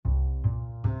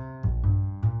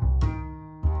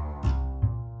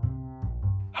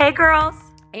Hey girls!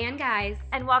 And guys.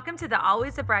 And welcome to the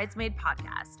Always a Bridesmaid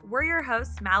podcast. We're your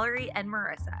hosts, Mallory and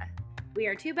Marissa. We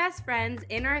are two best friends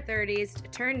in our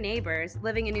 30s turned neighbors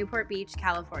living in Newport Beach,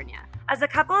 California. As a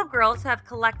couple of girls who have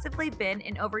collectively been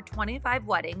in over 25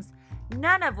 weddings,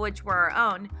 none of which were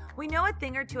our own, we know a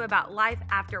thing or two about life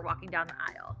after walking down the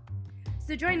aisle.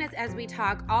 So join us as we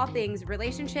talk all things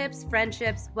relationships,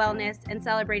 friendships, wellness, and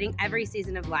celebrating every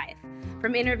season of life.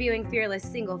 From interviewing fearless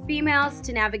single females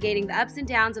to navigating the ups and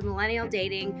downs of millennial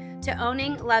dating to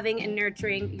owning, loving, and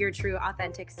nurturing your true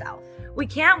authentic self. We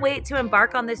can't wait to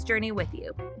embark on this journey with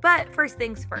you. But first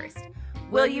things first,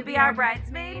 will you be our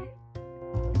bridesmaid?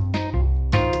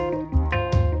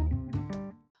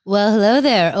 Well, hello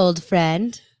there, old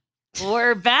friend.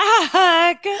 We're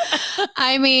back.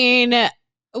 I mean,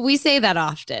 we say that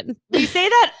often. We say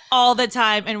that all the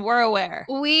time, and we're aware.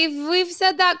 We've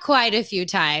said that quite a few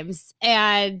times.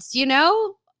 And, you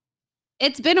know,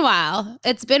 it's been a while.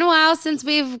 It's been a while since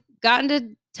we've gotten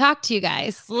to talk to you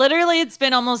guys. Literally, it's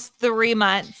been almost 3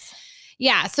 months.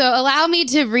 Yeah, so allow me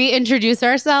to reintroduce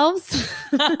ourselves.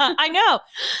 I know.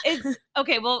 It's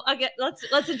okay. Well,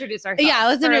 let's introduce ourselves. Yeah,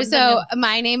 let's introduce. So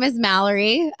my name is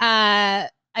Mallory. I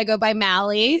go by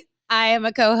Mally. I am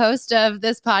a co-host of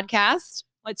this podcast.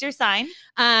 What's your sign?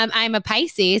 I'm a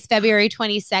Pisces, February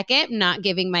 22nd. I'm not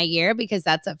giving my year because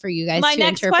that's up for you guys My to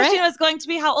next interpret. question was going to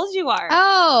be how old you are.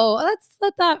 Oh, let's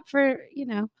let that for, you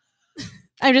know.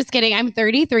 I'm just kidding. I'm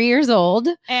 33 years old.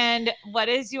 And what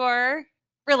is your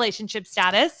relationship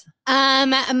status?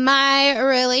 My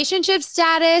relationship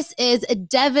status is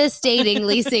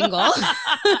devastatingly single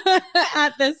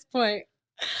at this point.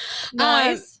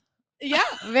 Nice. Yeah,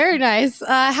 very nice.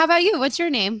 How about you? What's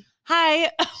your name? Hi.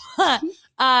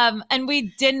 And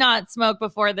we did not smoke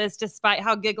before this, despite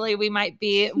how giggly we might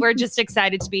be. We're just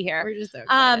excited to be here. We're just so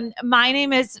excited. My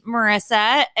name is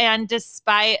Marissa, and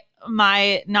despite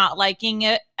my not liking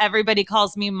it, everybody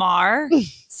calls me Mar.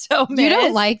 So You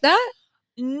don't like that?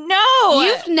 No.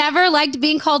 You've never liked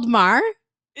being called Mar?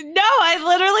 No, I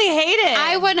literally hate it.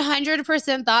 I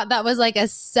 100% thought that was like a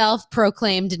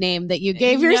self-proclaimed name that you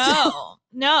gave yourself.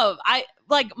 No, I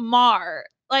like Mar.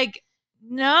 Like,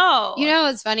 no. You know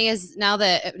what's funny is now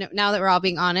that we're all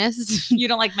being honest. You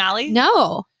don't like Mally?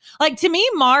 No. Like, to me,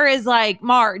 Mar is like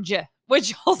Marge,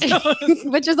 which also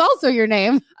which is also your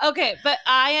name. Okay, but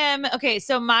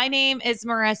so my name is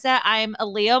Marissa. I'm a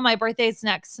Leo. My birthday is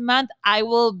next month. I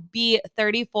will be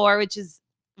 34, which is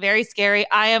very scary.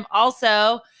 I am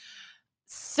also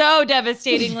so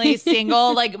devastatingly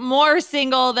single, like more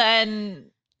single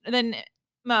than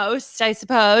most, I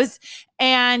suppose.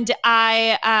 And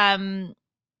I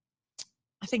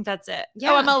think that's it.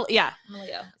 Yeah. Oh, I'm a Leo.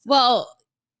 Well,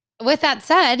 with that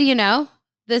said, you know,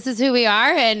 this is who we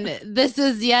are, and this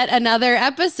is yet another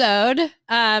episode.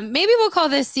 Maybe we'll call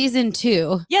this season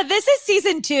 2. Yeah, this is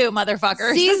season 2,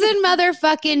 motherfuckers. Season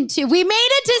motherfucking 2. We made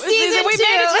it to season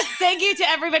 2. Thank you to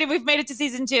everybody. We've made it to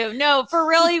season 2. No, for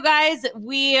real, you guys.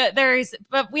 We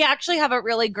actually have a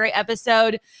really great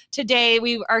episode today.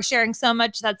 We are sharing so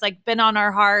much that's like been on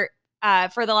our heart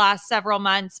for the last several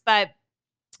months, but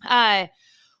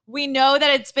we know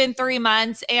that it's been 3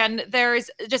 months, and there's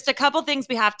just a couple things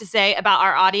we have to say about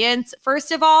our audience.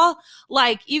 First of all,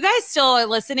 like, you guys still are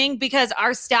listening because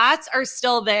our stats are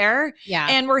still there. Yeah.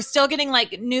 And we're still getting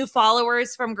like new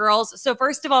followers from girls. So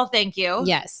first of all, thank you.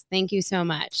 Yes. Thank you so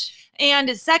much. And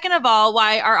second of all,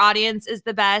 why our audience is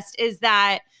the best is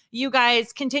that you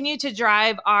guys continue to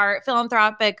drive our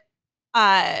philanthropic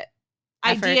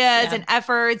ideas and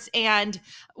efforts. And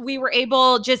we were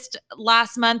able just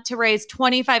last month to raise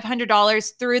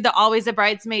 $2,500 through the Always a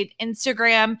Bridesmaid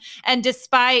Instagram. And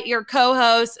despite your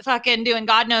co-host fucking doing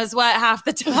God knows what half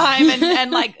the time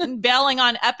and like bailing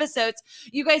on episodes,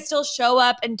 you guys still show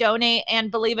up and donate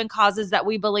and believe in causes that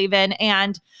we believe in.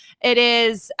 And it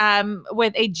is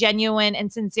with a genuine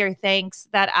and sincere thanks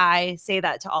that I say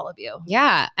that to all of you.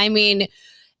 Yeah. I mean,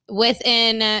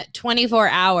 within 24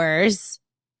 hours,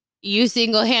 you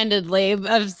single-handedly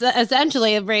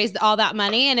essentially have raised all that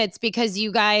money. And it's because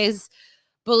you guys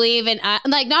believe in,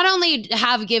 like, not only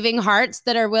have giving hearts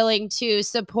that are willing to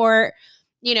support,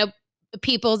 you know,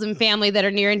 peoples and family that are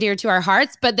near and dear to our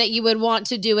hearts, but that you would want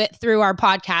to do it through our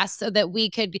podcast so that we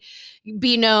could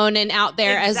be known and out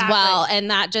there as well.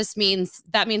 And that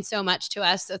means so much to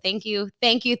us. So thank you,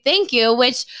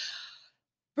 which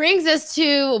brings us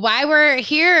to why we're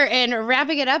here and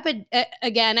wrapping it up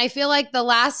again. I feel like the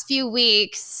last few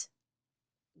weeks,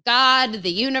 God, the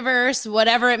universe,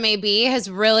 whatever it may be, has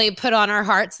really put on our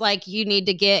hearts, like, you need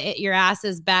to get your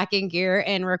asses back in gear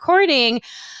and recording.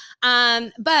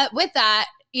 But with that,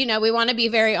 you know, we want to be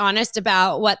very honest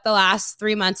about what the last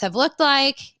 3 months have looked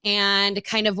like and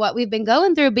kind of what we've been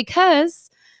going through, because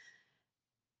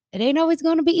it ain't always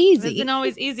going to be easy. It isn't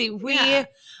always easy. Yeah.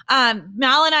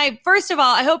 Mal and I, first of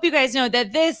all, I hope you guys know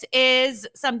that this is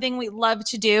something we love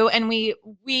to do. And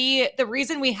the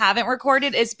reason we haven't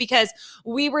recorded is because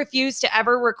we refuse to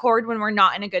ever record when we're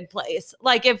not in a good place.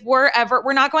 Like if we're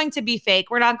not going to be fake.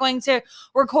 We're not going to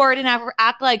record and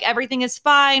act like everything is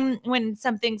fine when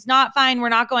something's not fine. We're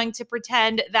not going to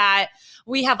pretend that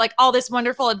we have like all this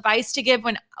wonderful advice to give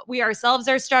when we ourselves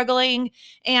are struggling.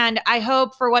 And I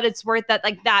hope, for what it's worth, that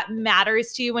like that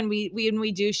matters to you when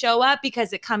we do show up,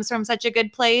 because it comes from such a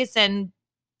good place. And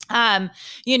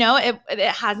you know, it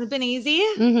hasn't been easy.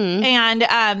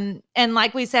 Mm-hmm. And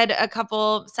like we said a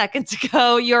couple seconds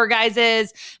ago, your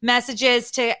guys's messages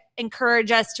to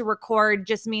encourage us to record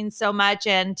just means so much.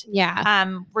 And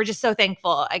we're just so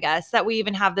thankful, I guess, that we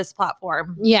even have this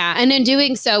platform. Yeah. And in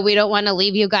doing so, we don't want to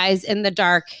leave you guys in the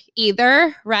dark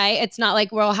either, right? It's not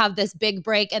like we'll have this big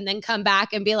break and then come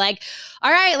back and be like,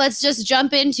 all right, let's just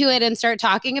jump into it and start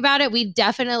talking about it. We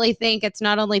definitely think it's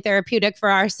not only therapeutic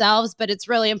for ourselves, but it's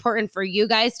really important for you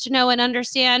guys to know and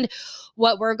understand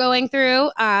what we're going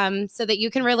through, so that you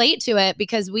can relate to it,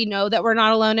 because we know that we're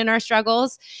not alone in our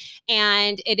struggles,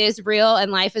 and it is real,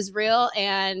 and life is real,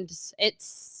 and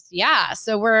it's,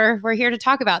 so we're here to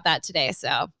talk about that today.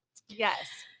 So yes.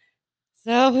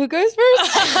 So who goes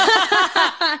first?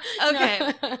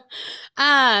 Okay.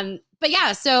 But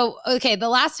yeah, so okay, the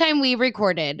last time we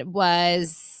recorded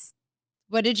was,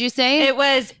 what did you say? It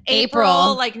was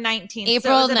April like 19th.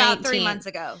 April, so it was about 19th. 3 months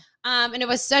ago. And it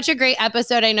was such a great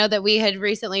episode. I know that we had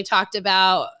recently talked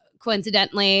about,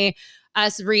 coincidentally,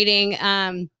 us reading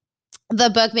the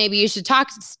book, Maybe You Should Talk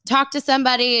to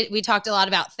Somebody. We talked a lot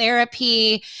about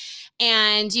therapy.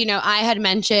 And, you know, I had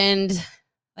mentioned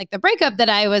like the breakup that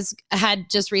I had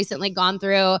just recently gone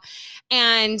through.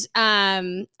 And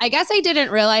I guess I didn't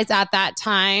realize at that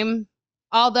time,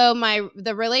 although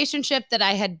the relationship that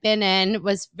I had been in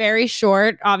was very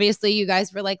short. Obviously, you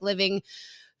guys were like living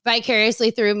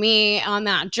vicariously through me on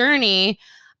that journey.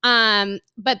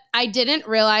 But I didn't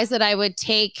realize that I would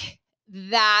take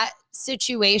that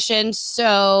situation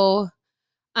so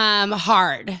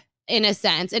hard, in a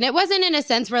sense. And it wasn't in a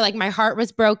sense where like my heart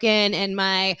was broken and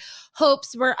my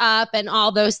hopes were up and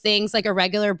all those things, like a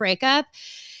regular breakup.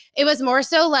 It was more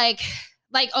so like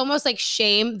almost like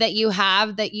shame that you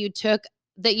have, that you took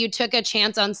a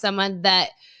chance on someone that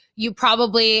you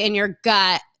probably in your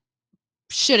gut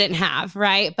shouldn't have,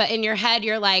 right? But in your head,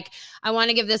 you're like, I want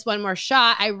to give this one more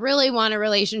shot. I really want a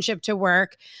relationship to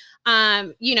work.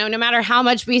 You know, no matter how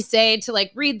much we say to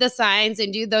like read the signs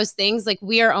and do those things, like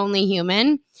we are only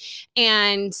human.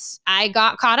 And I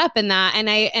got caught up in that.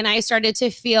 And I started to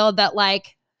feel that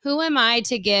like, who am I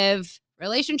to give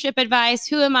relationship advice?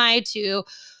 Who am I to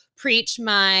preach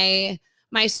my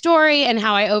story and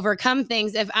how I overcome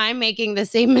things if I'm making the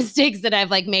same mistakes that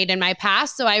I've like made in my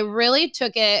past? So I really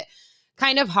took it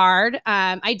kind of hard.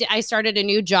 I started a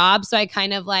new job, so I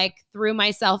kind of like threw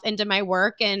myself into my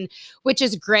work, and which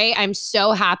is great. I'm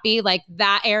so happy. Like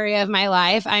that area of my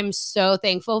life, I'm so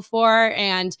thankful for.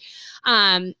 And,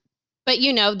 but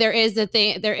you know, there is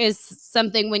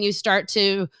something when you start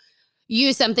to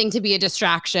use something to be a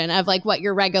distraction of like what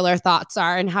your regular thoughts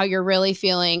are and how you're really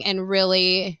feeling, and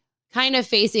really kind of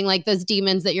facing like those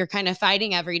demons that you're kind of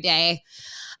fighting every day.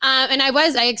 And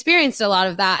I experienced a lot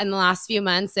of that in the last few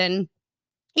months. And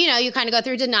you know, you kind of go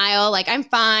through denial, like I'm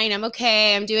fine, I'm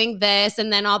okay, I'm doing this.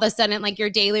 And then all of a sudden, like your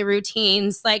daily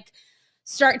routines like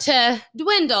start to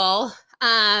dwindle,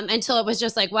 until it was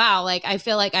just like, wow, like I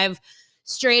feel like I've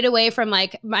strayed away from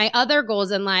like my other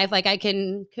goals in life. Like I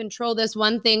can control this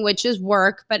one thing, which is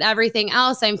work, but everything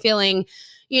else I'm feeling,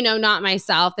 you know, not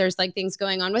myself. There's like things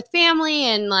going on with family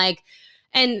and like,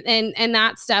 and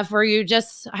that stuff where you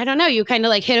just, I don't know, you kind of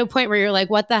like hit a point where you're like,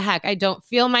 what the heck? I don't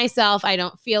feel myself. I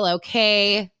don't feel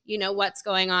okay. You know, what's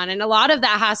going on? And a lot of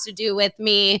that has to do with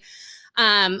me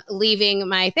leaving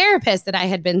my therapist that I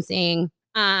had been seeing.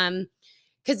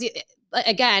 Because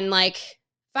again, like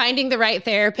finding the right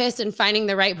therapist and finding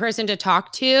the right person to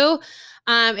talk to,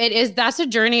 that's a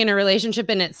journey in a relationship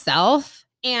in itself.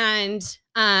 And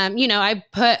you know, I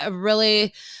put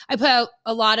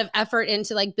a lot of effort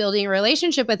into like building a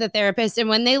relationship with a therapist. And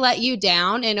when they let you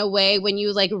down in a way when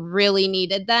you like really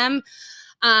needed them,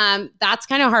 that's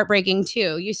kind of heartbreaking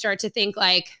too. You start to think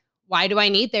like, why do I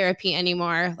need therapy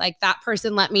anymore? Like that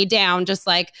person let me down, just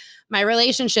like my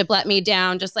relationship let me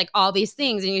down, just like all these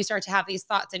things. And you start to have these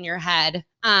thoughts in your head.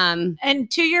 And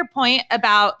to your point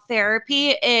about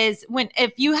therapy is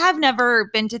if you have never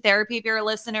been to therapy, if you're a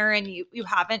listener and you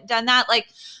haven't done that, like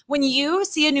when you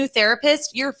see a new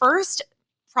therapist, your first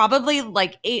probably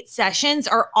like 8 sessions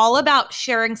are all about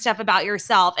sharing stuff about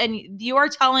yourself. And you are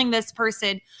telling this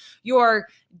person your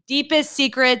deepest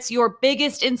secrets, your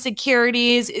biggest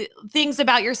insecurities, things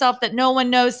about yourself that no one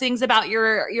knows, things about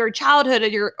your childhood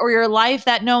or your life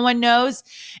that no one knows.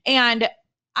 And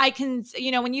I can,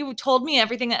 when you told me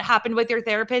everything that happened with your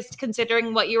therapist,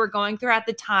 considering what you were going through at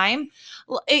the time,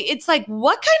 it's like,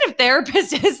 what kind of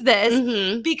therapist is this?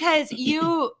 Mm-hmm. Because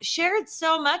you shared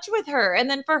so much with her. And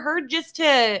then for her just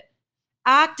to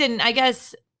act and I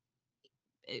guess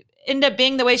end up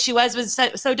being the way she was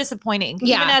so disappointing,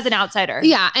 even as an outsider.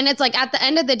 Yeah. And it's like at the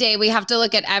end of the day, we have to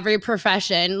look at every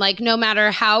profession, like no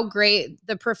matter how great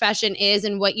the profession is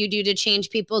and what you do to change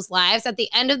people's lives, at the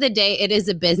end of the day, it is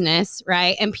a business,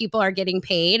 right? And people are getting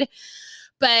paid.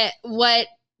 But what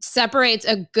separates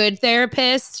a good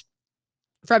therapist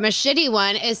from a shitty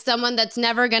one is someone that's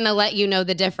never going to let you know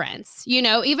the difference.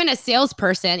 Even a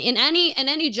salesperson in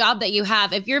any job that you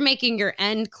have, if you're making your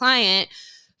end client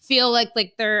feel like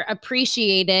they're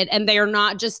appreciated and they're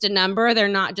not just a number, they're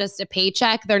not just a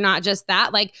paycheck, they're not just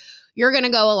that, like you're going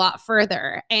to go a lot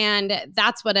further. And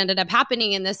that's what ended up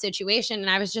happening in this situation. And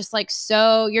I was just like,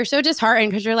 you're so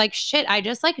disheartened because you're like, shit, I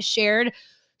just like shared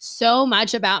so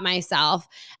much about myself.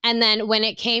 And then when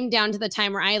it came down to the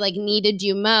time where I like needed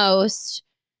you most,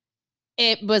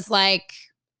 it was like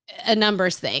a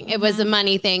numbers thing. It was a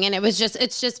money thing. And it's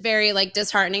just very like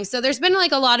disheartening. So there's been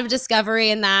like a lot of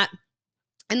discovery in that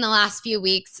in the last few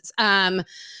weeks.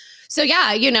 So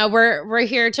yeah, we're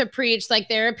here to preach like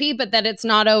therapy, but that it's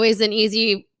not always an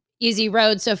easy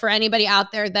road. So for anybody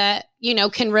out there that,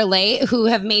 can relate, who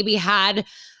have maybe had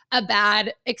a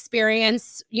bad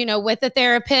experience, with a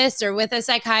therapist or with a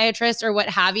psychiatrist or what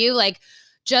have you, like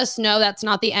just know that's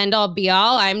not the end all be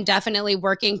all. I'm definitely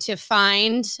working to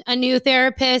find a new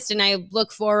therapist, and I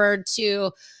look forward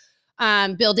to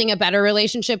building a better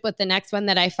relationship with the next one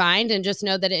that I find, and just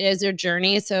know that it is a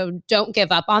journey. So don't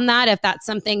give up on that. If that's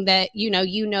something that,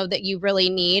 that you really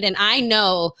need. And I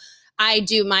know I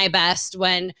do my best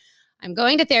when I'm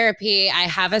going to therapy, I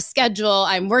have a schedule,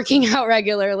 I'm working out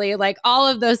regularly, like all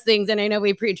of those things. And I know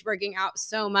we preach working out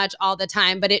so much all the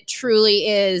time, but it truly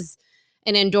is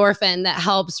an endorphin that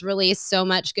helps release so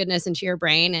much goodness into your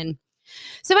brain. And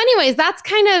so anyways, that's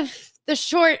kind of the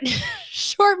short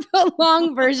but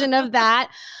long version of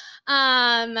that.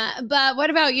 But what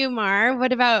about you, Mar?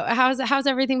 What about how's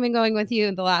everything been going with you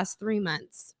in the last 3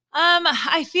 months?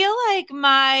 I feel like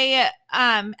my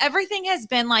everything has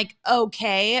been like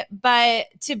okay, but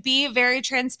to be very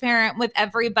transparent with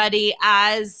everybody,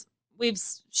 as we've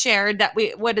shared that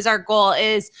what is our goal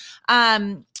is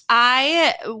when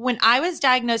I was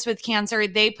diagnosed with cancer,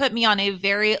 they put me on a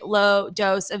very low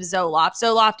dose of Zoloft.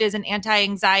 Zoloft is an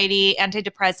anti-anxiety,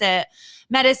 antidepressant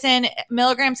medicine.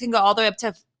 Milligrams can go all the way up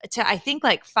to I think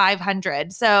like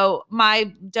 500. So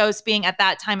my dose being at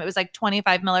that time, it was like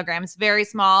 25 milligrams, very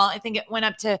small. I think it went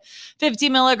up to 50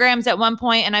 milligrams at one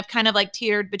point, and I've kind of like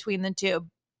teetered between the two.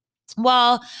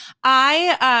 Well,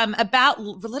 I about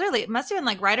literally, it must have been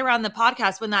like right around the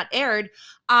podcast when that aired,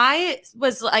 I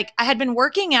was like, I had been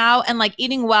working out and like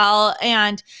eating well,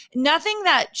 and nothing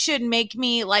that should make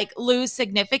me like lose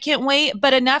significant weight,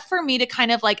 but enough for me to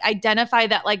kind of like identify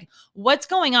that like what's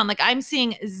going on. Like I'm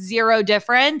seeing zero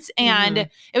difference, and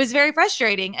it was very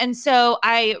frustrating. And so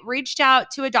I reached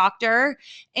out to a doctor,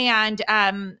 and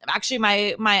actually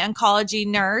my oncology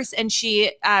nurse, and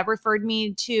she referred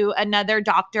me to another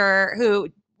doctor who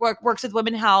works with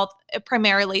women's health,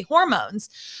 primarily hormones.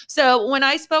 So when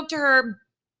I spoke to her,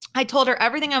 I told her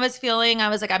everything I was feeling. I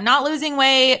was like, I'm not losing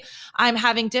weight. I'm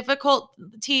having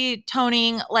difficulty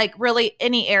toning, like really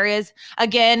any areas.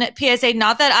 Again, PSA,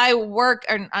 not that I work,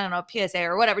 or I don't know, PSA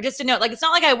or whatever, just to note, like, it's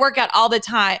not like I work out all the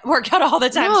time. No,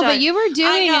 so but you were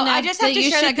doing enough. I just have to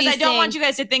share that because I don't want you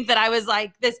guys to think that I was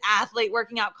like this athlete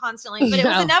working out constantly, but it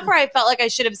was enough where I felt like I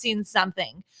should have seen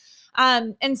something.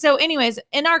 And so anyways,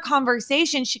 in our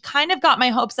conversation, she kind of got my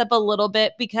hopes up a little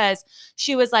bit, because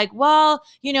she was like, well,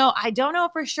 I don't know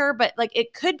for sure, but like,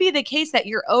 it could be the case that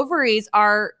your ovaries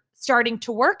are starting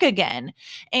to work again.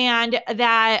 And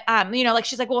that, like,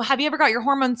 she's like, well, have you ever got your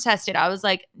hormones tested? I was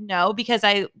like, no, because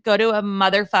I go to a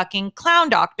motherfucking clown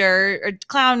doctor or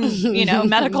clown,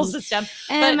 medical system.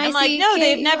 But I'm like, no,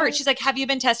 they've never. She's like, have you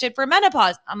been tested for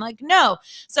menopause? I'm like, no.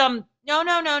 So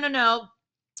no.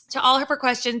 to all of her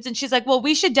questions. And she's like, well,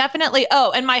 we should definitely,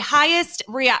 and my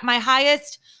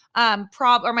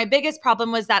biggest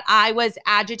problem was that I was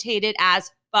agitated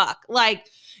as fuck. Like,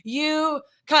 you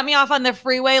cut me off on the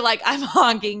freeway, like I'm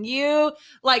honking you.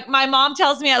 Like, my mom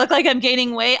tells me I look like I'm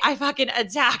gaining weight. I fucking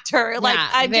attacked her. Like,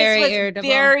 I just was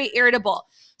very irritable.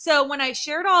 So when I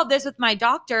shared all of this with my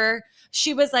doctor,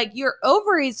 she was like, your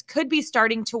ovaries could be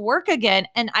starting to work again.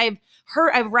 And I've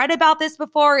read about this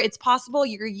before. It's possible,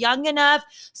 you're young enough.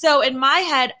 So in my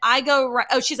head, I go,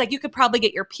 she's like, you could probably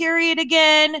get your period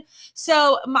again.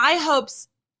 So my hopes,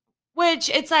 which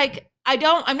it's like,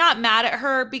 I'm not mad at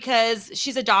her because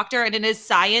she's a doctor and it is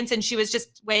science. And she was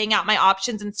just weighing out my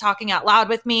options and talking out loud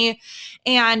with me.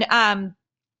 And,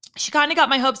 she kind of got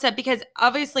my hopes up because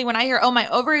obviously when I hear, my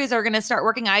ovaries are going to start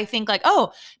working, I think like,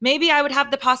 maybe I would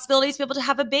have the possibility to be able to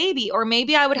have a baby, or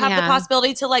maybe I would have the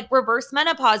possibility to like reverse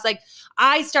menopause. Like,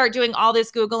 I start doing all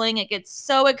this Googling. It gets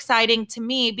so exciting to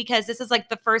me because this is like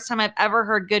the first time I've ever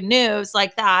heard good news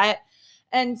like that.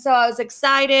 And so I was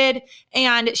excited.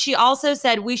 And she also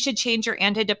said, we should change your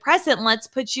antidepressant. Let's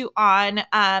put you on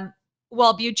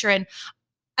Wellbutrin.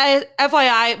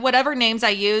 FYI, whatever names I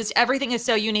used, everything is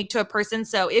so unique to a person.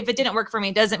 So if it didn't work for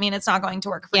me, doesn't mean it's not going to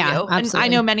work for you. Absolutely. And I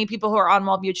know many people who are on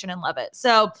Wellbutrin and love it.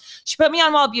 So she put me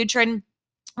on Wellbutrin.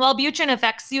 Wellbutrin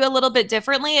affects you a little bit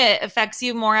differently. It affects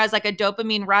you more as like a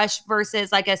dopamine rush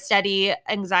versus like a steady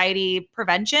anxiety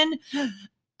prevention.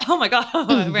 Oh my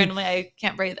God. Randomly, I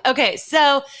can't breathe. Okay.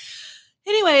 So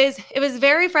anyways, it was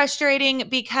very frustrating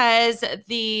because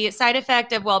the side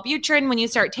effect of Wellbutrin when you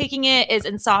start taking it is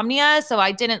insomnia. So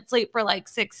I didn't sleep for like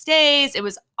 6 days. It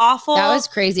was awful. That was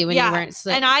crazy when you weren't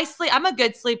sleeping. And I'm a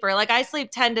good sleeper. Like, I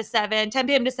sleep 10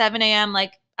 p.m. to 7 a.m.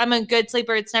 Like, I'm a good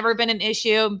sleeper. It's never been an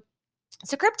issue.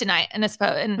 It's a kryptonite in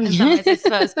some ways, I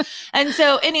suppose. And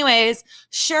so anyways,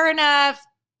 sure enough,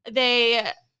 they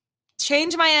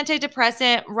change my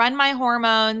antidepressant, run my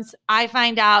hormones. I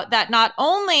find out that not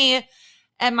only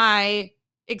am I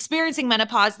experiencing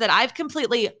menopause, that I've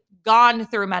completely gone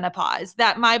through menopause,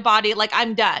 that my body, like,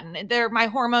 I'm done. My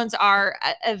hormones are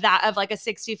that of like a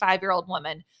 65-year-old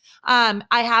woman. I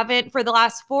haven't, for the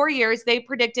last 4 years, they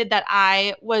predicted that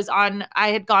I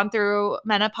had gone through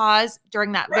menopause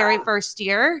during that very first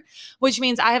year, which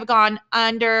means I have gone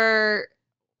under,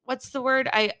 what's the word?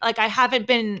 I haven't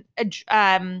been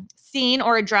seen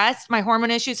or addressed my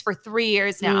hormone issues for 3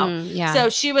 years now. So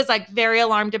she was like very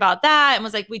alarmed about that and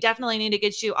was like, we definitely need to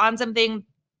get you on something.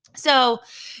 So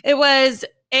it was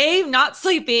not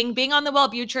sleeping, being on the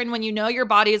Wellbutrin when you know your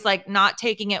body is like not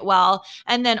taking it well.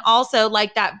 And then also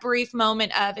like that brief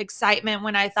moment of excitement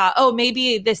when I thought,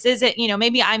 maybe this isn't,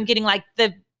 maybe I'm getting like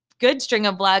the good string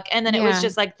of luck. And then it was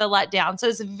just like the letdown. So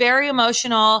it's very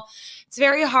emotional. It's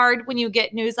very hard when you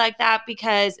get news like that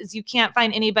because you can't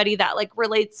find anybody that like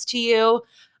relates to you.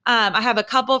 I have a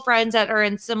couple friends that are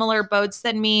in similar boats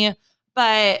than me,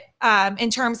 but in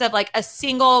terms of like a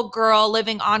single girl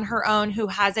living on her own who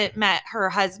hasn't met her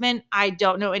husband, I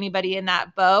don't know anybody in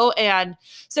that boat. And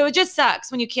so it just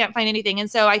sucks when you can't find anything.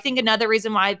 And so I think another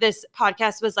reason why this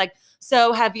podcast was like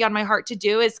so heavy on my heart to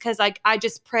do is because like I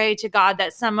just pray to God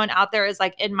that someone out there is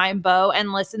like in my boat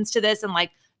and listens to this and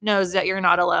like knows that you're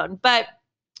not alone. But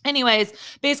anyways,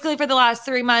 basically for the last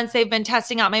 3 months, they've been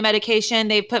testing out my medication.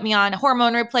 They've put me on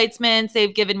hormone replacements.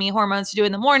 They've given me hormones to do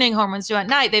in the morning, hormones to do at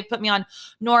night. They've put me on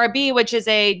Nora B, which is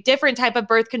a different type of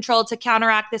birth control to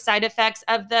counteract the side effects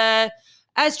of the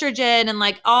estrogen and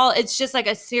like it's just like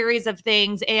a series of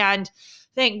things. And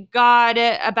thank God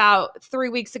about 3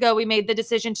 weeks ago, we made the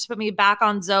decision to put me back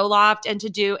on Zoloft and to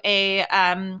do a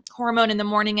hormone in the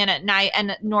morning and at night,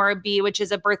 and Nora B, which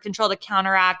is a birth control to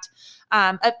counteract.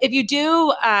 If you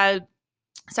do,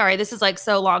 sorry, this is like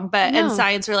so long, and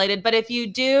science related, but if you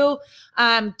do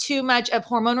too much of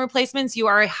hormone replacements, you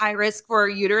are a high risk for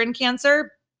uterine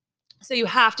cancer. So you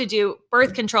have to do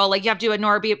birth control. Like, you have to do a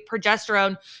Nora B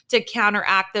progesterone to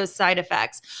counteract those side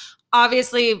effects.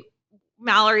 Obviously,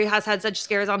 Mallory has had such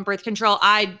scares on birth control.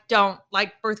 I don't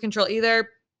like birth control either.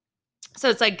 So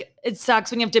it's like, it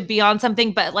sucks when you have to be on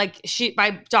something, but like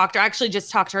my doctor actually just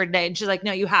talked to her today and she's like,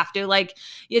 no, you have to, like,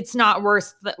 it's not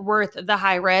worth the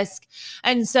high risk.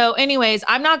 And so anyways,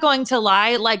 I'm not going to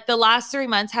lie. Like, the last 3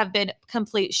 months have been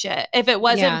complete shit. If it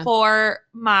wasn't for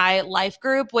my life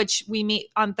group, which we meet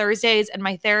on Thursdays, and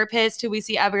my therapist who we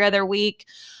see every other week,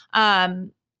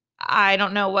 I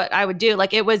don't know what I would do.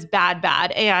 Like, it was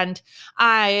bad. And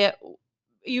I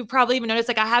you probably even noticed,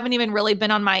 like, I haven't even really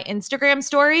been on my Instagram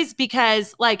stories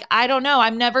because, like, I don't know,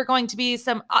 I'm never going to be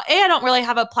I don't really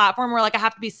have a platform where like I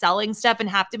have to be selling stuff and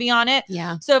have to be on it.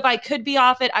 Yeah. So if I could be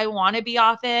off it, I want to be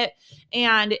off it.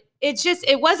 And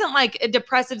it wasn't like a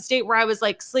depressive state where I was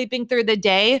like sleeping through the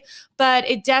day, but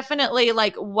it definitely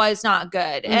like was not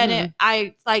good. And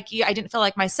I didn't feel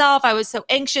like myself. I was so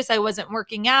anxious. I wasn't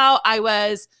working out. I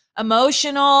was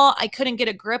emotional. I couldn't get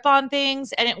a grip on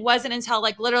things. And it wasn't until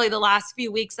like literally the last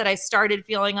few weeks that I started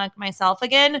feeling like myself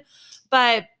again.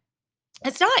 But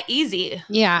it's not easy.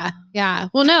 Yeah. Yeah.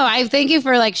 Well, no, I thank you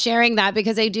for like sharing that,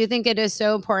 because I do think it is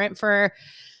so important for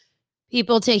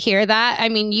people to hear that. I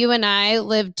mean, you and I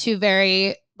live two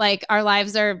very, like, our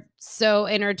lives are so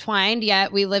intertwined,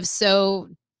 yet we live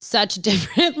such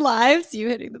different lives. You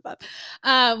hitting the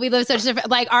button. We live such different,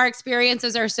 like, our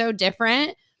experiences are so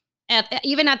different.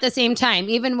 Even at the same time,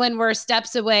 even when we're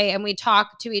steps away and we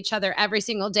talk to each other every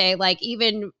single day, like,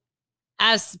 even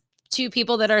as two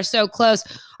people that are so close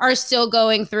are still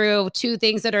going through two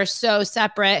things that are so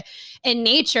separate in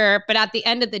nature. But at the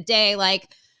end of the day, like,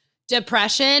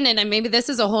 depression, and maybe this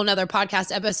is a whole nother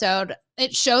podcast episode,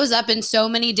 it shows up in so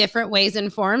many different ways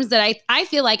and forms that I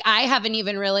feel like I haven't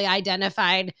even really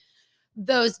identified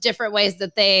those different ways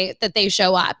that they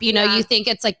show up. You know, you think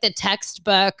it's like the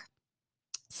textbook,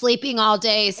 sleeping all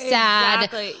day, sad,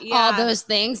 all those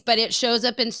things, but it shows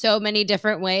up in so many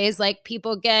different ways. Like,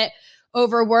 people get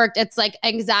overworked. It's like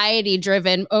anxiety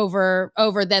driven over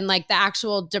than like the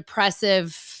actual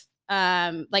depressive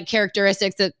like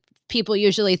characteristics that people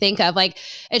usually think of. Like,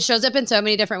 it shows up in so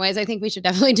many different ways. I think we should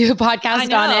definitely do a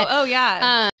podcast on it. Oh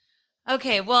yeah.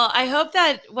 Okay. Well, I hope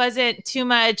that wasn't too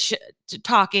much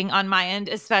talking on my end,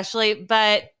 especially,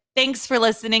 but thanks for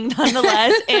listening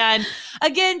nonetheless. And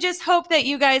again, just hope that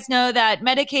you guys know that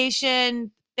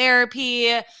medication,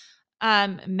 therapy,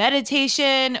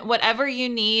 meditation, whatever you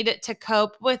need to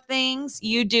cope with things,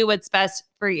 you do what's best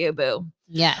for you, boo.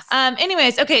 Yes.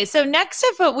 Anyways, okay. So next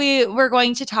up, what we're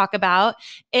going to talk about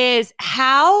is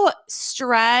how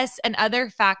stress and other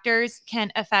factors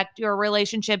can affect your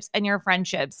relationships and your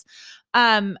friendships.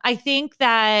 I think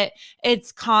that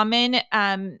it's common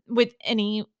with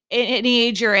any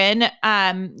age you're in,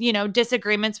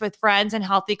 disagreements with friends and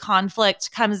healthy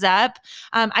conflict comes up.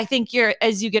 I think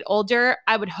as you get older,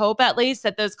 I would hope at least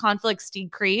that those conflicts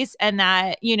decrease and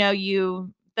that,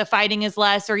 the fighting is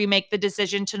less, or you make the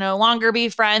decision to no longer be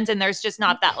friends and there's just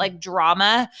not that like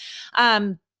drama.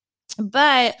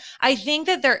 But I think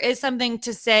that there is something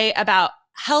to say about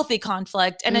healthy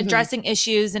conflict and addressing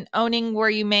issues and owning where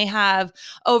you may have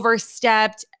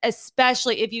overstepped,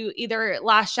 especially if you either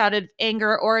lashed out of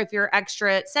anger or if you're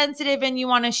extra sensitive and you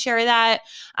want to share that.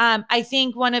 I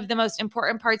think one of the most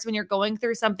important parts when you're going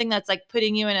through something that's like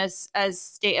putting you in a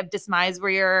state of demise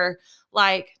where you're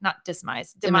like, not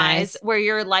demise, where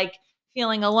you're like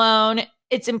feeling alone,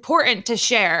 it's important to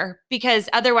share, because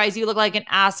otherwise you look like an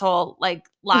asshole, like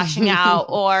lashing out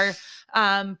or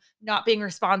not being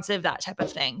responsive, that type of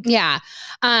thing. Yeah.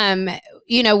 I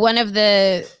think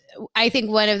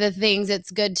one of the things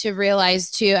it's good to realize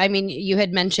too, I mean, you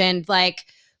had mentioned like,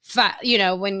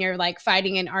 when you're like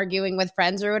fighting and arguing with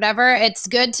friends or whatever, it's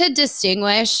good to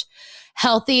distinguish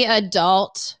healthy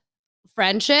adult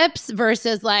friendships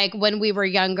versus like when we were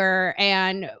younger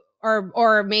and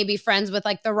or maybe friends with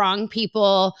like the wrong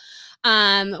people,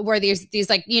 where these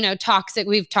like, toxic,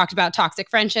 we've talked about toxic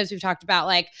friendships, we've talked about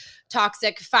like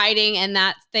toxic fighting and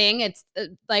that thing. It's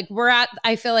like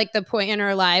I feel like the point in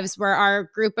our lives where our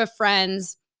group of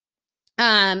friends,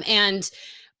 and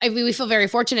we feel very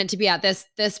fortunate to be at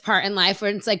this part in life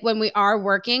where it's like when we are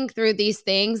working through these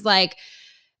things, like,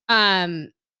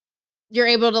 you're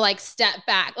able to like step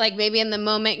back, like maybe in the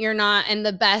moment you're not in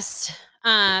the best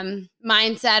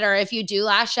mindset, or if you do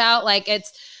lash out, like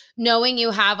it's knowing you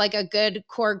have like a good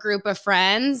core group of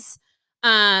friends,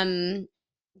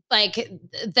 like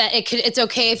that it's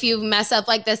okay if you mess up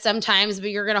like this sometimes, but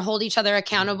you're going to hold each other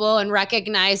accountable and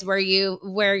recognize where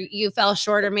you fell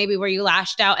short or maybe where you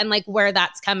lashed out and like where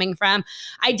that's coming from,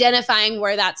 identifying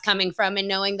where that's coming from and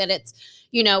knowing that it's,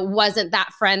 wasn't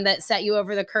that friend that set you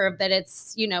over the curb, that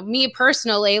it's, me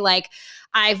personally, like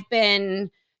I've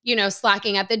been,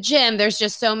 slacking at the gym. There's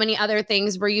just so many other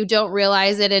things where you don't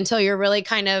realize it until you're really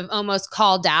kind of almost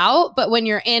called out. But when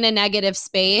you're in a negative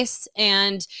space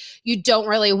and you don't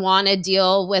really want to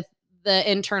deal with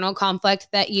the internal conflict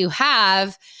that you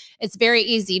have, it's very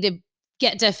easy to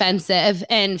get defensive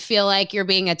and feel like you're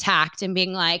being attacked and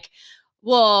being like,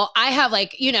 well, I have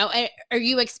like, or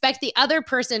you expect the other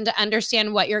person to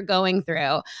understand what you're going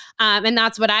through. And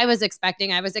that's what I was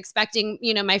expecting. I was expecting,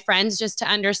 my friends just to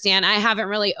understand. I haven't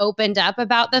really opened up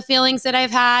about the feelings that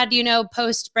I've had,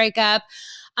 post breakup,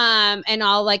 and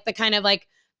all like the kind of like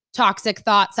toxic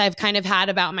thoughts I've kind of had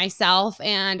about myself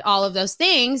and all of those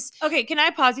things. Okay, can I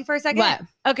pause you for a second? What?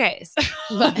 Okay.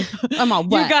 What? I'm all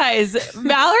what? You guys,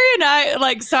 Mallory and I,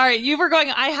 like, sorry, you were going,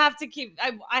 I have to keep,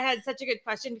 I had such a good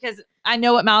question because I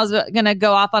know what Mal's going to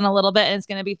go off on a little bit and it's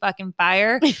going to be fucking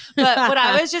fire. But what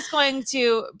I was just going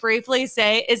to briefly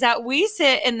say is that we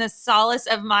sit in the solace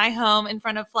of my home in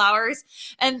front of flowers,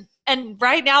 and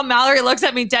right now, Mallory looks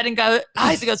at me dead and goes,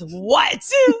 what?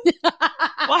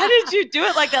 Why did you do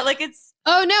it like that? Like it's.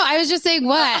 Oh, no, I was just saying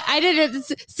what? I didn't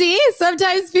see.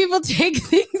 Sometimes people take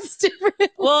things differently.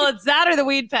 Well, it's that or the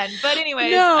weed pen. But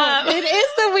anyways. No, it is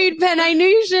the weed pen. I knew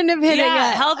you shouldn't have hit it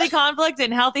yet. Healthy conflict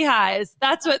and healthy highs.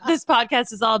 That's what this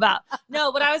podcast is all about. No,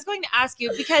 what I was going to ask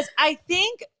you, because I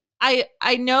think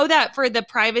I know that for the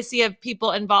privacy of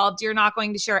people involved, you're not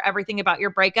going to share everything about your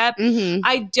breakup. Mm-hmm.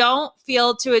 I don't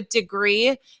feel to a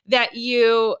degree that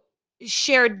you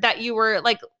shared that you were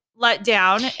like let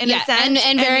down in a sense,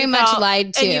 and very much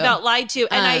lied to. And you felt lied to,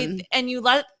 and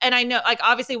I know, like,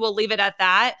 obviously we'll leave it at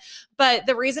that. But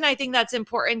the reason I think that's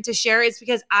important to share is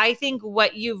because I think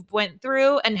what you've went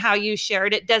through and how you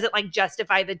shared it doesn't like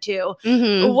justify the two.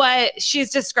 Mm-hmm. What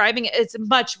she's describing is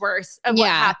much worse of what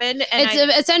happened. And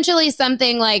it's essentially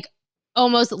something like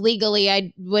almost legally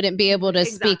I wouldn't be able to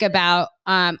speak about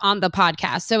on the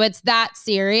podcast. So it's that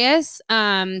serious.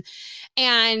 And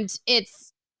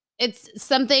it's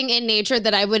something in nature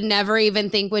that I would never even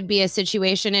think would be a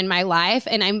situation in my life.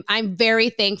 And I'm very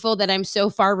thankful that I'm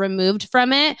so far removed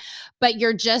from it. But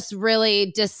you're just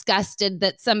really disgusted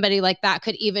that somebody like that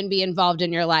could even be involved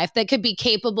in your life, that could be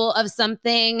capable of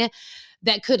something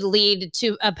that could lead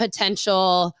to a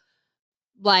potential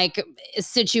like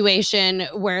situation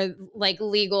where like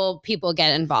legal people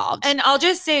get involved. And I'll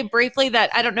just say briefly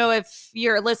that I don't know if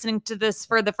you're listening to this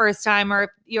for the first time or if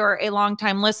you're a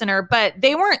longtime listener, but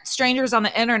they weren't strangers on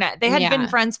the internet. They had been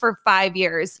friends for 5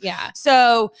 years. Yeah.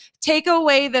 So take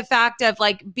away the fact of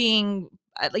like being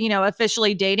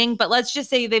officially dating, but let's just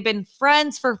say they've been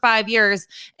friends for 5 years.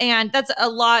 And that's a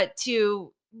lot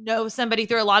to know somebody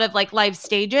through a lot of like life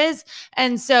stages.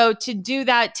 And so to do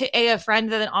that to a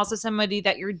friend, then also somebody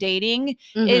that you're dating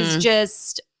is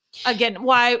just, again,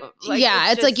 why? Like,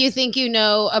 it's like you think you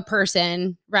know a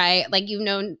person, right? Like you've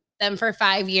known them for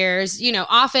 5 years,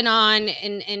 off and on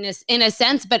in a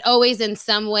sense, but always in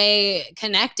some way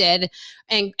connected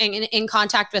and in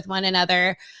contact with one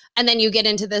another. And then you get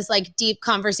into this like deep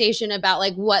conversation about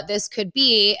like what this could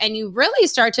be. And you really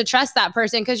start to trust that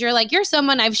person because you're like, you're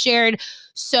someone I've shared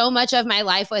so much of my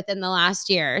life with in the last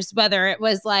years, whether it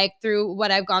was like through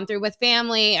what I've gone through with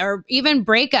family or even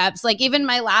breakups, like even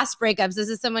my last breakups. This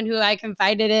is someone who I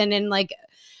confided in and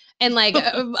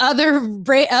other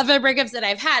breakups that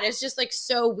I've had. It's just like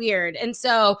so weird. And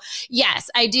so, yes,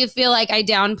 I do feel like I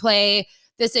downplay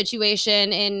the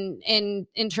situation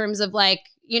in terms of like,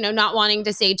 not wanting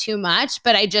to say too much,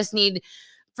 but I just need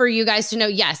for you guys to know,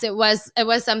 yes, it was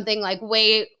something like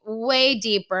way, way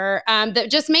deeper that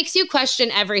just makes you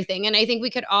question everything. And I think we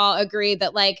could all agree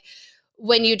that like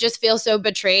when you just feel so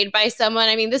betrayed by someone,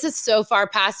 I mean, this is so far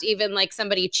past even like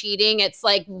somebody cheating. It's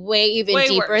like way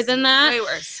deeper worse. Than that. Way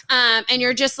worse. And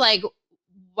you're just like,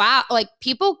 wow, like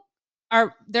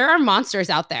there are monsters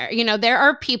out there. There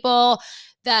are people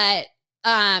that,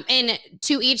 and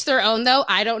to each their own though.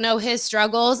 I don't know his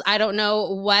struggles. I don't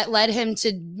know what led him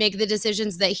to make the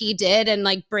decisions that he did and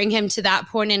like bring him to that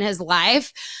point in his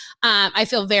life. I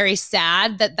feel very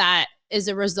sad that is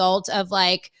a result of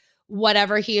like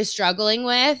whatever he is struggling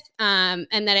with, and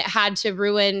that it had to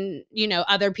ruin,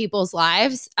 other people's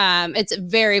lives. It's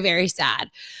very, very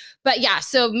sad. But yeah,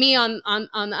 so me on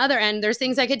the other end, there's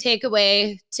things I could take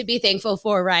away to be thankful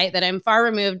for, right? That I'm far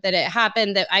removed, that it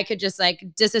happened, that I could just like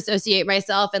disassociate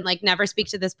myself and like never speak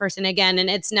to this person again. And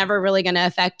it's never really going to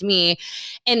affect me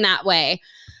in that way.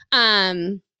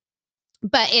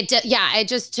 But it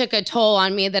just took a toll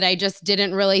on me that I just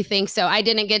didn't really think so. I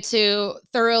didn't get to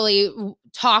thoroughly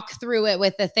talk through it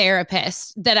with the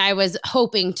therapist that I was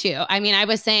hoping to. I mean, I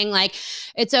was saying like,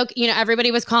 it's okay.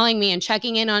 Everybody was calling me and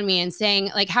checking in on me and saying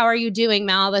like, how are you doing,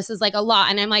 Mal? This is like a lot.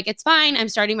 And I'm like, it's fine. I'm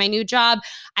starting my new job.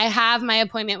 I have my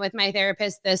appointment with my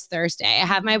therapist this Thursday.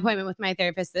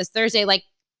 Like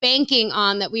banking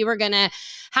on that we were going to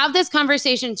have this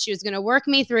conversation. She was going to work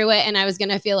me through it and I was going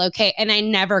to feel okay. And I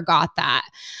never got that.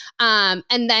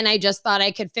 And then I just thought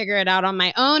I could figure it out on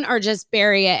my own or just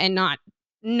bury it and not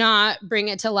bring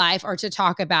it to life or to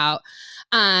talk about.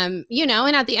 You know,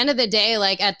 and at the end of the day,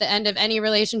 like at the end of any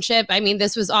relationship, I mean,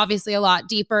 this was obviously a lot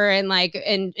deeper and like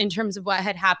in terms of what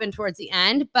had happened towards the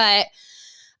end, but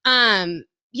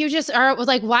you just are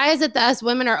like, why is it that us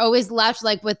women are always left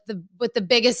like with the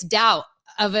biggest doubt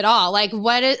of it all? Like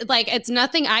it's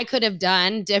nothing I could have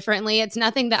done differently. It's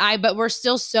nothing but we're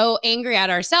still so angry at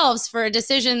ourselves for a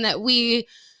decision that we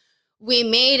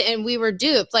made and we were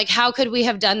duped. Like, how could we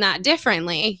have done that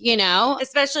differently? You know,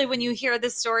 especially when you hear the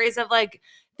stories of like,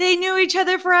 they knew each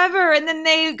other forever and then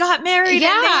they got married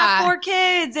and they have 4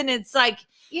 kids. And it's like,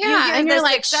 and you're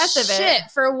like, shit,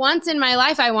 for once in my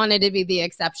life, I wanted to be the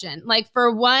exception. Like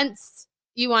for once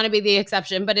you want to be the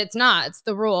exception, but it's not, it's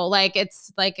the rule. Like,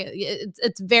 it's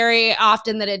very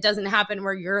often that it doesn't happen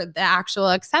where you're the actual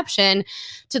exception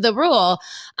to the rule.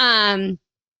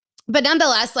 But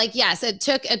nonetheless, like, yes, it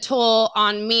took a toll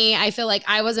on me. I feel like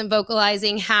I wasn't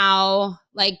vocalizing how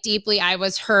like deeply I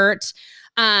was hurt.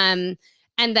 And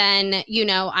then, you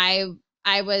know,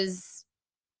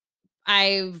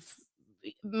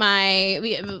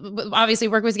 obviously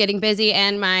work was getting busy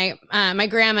and my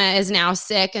grandma is now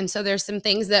sick. And so there's some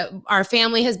things that our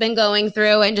family has been going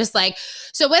through and just like,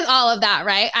 so with all of that,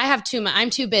 right? I'm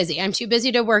too busy. I'm too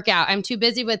busy to work out. I'm too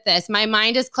busy with this. My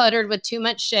mind is cluttered with too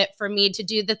much shit for me to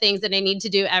do the things that I need to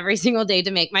do every single day to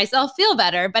make myself feel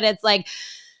better. But it's like,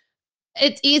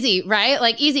 it's easy, right?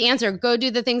 Like easy answer, go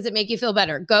do the things that make you feel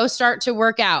better. Go start to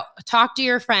work out, talk to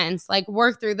your friends, like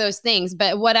work through those things.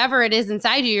 But whatever it is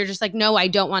inside you, you're just like, no, I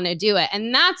don't want to do it.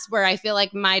 And that's where I feel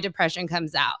like my depression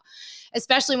comes out,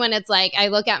 especially when it's like, I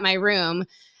look at my room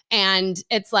and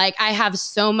it's like, I have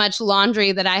so much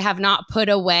laundry that I have not put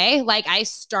away. Like I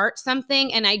start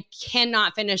something and I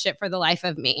cannot finish it for the life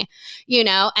of me, you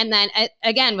know? And then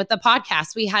again, with the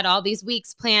podcast, we had all these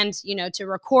weeks planned, you know, to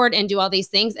record and do all these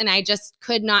things. And I just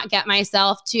could not get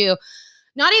myself to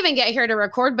not even get here to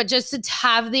record, but just to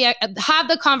have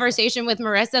the conversation with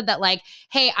Marissa that like,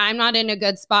 hey, I'm not in a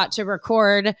good spot to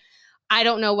record. I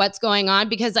don't know what's going on,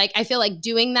 because like, I feel like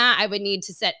doing that, I would need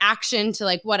to set action to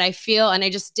like what I feel. And I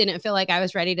just didn't feel like I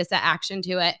was ready to set action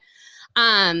to it.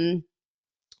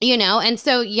 You know, and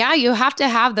so, yeah, you have to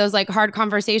have those like hard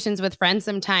conversations with friends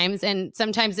sometimes. And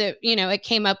sometimes it, you know, it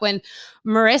came up when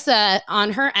Marissa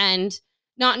on her end,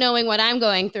 not knowing what I'm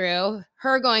going through,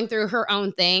 her going through her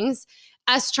own things,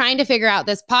 us trying to figure out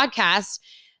this podcast.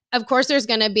 Of course, there's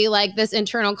going to be like this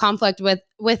internal conflict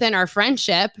within our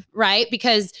friendship, right?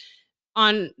 Because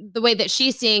on the way that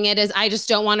she's seeing it is, I just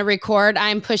don't want to record.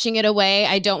 I'm pushing it away.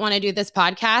 I don't want to do this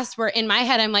podcast. Where in my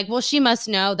head, I'm like, well, she must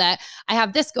know that I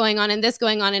have this going on and this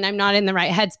going on and I'm not in the right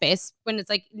headspace, when it's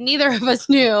like, neither of us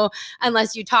knew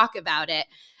unless you talk about it.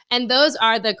 And those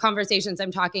are the conversations I'm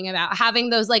talking about. Having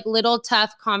those like little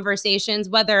tough conversations,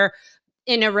 whether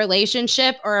in a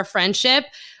relationship or a friendship,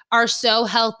 are so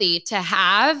healthy to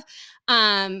have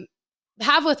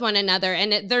with one another.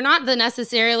 And they're not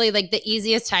necessarily like the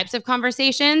easiest types of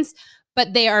conversations,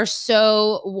 but they are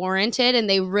so warranted and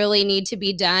they really need to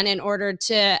be done in order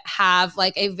to have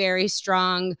like a very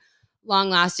strong,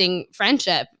 long-lasting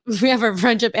friendship. We have a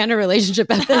friendship and a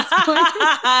relationship at this point.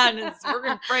 We're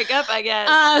going to break up, I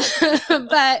guess.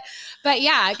 But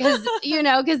yeah, because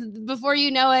before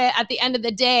you know it, at the end of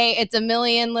the day, it's a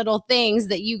million little things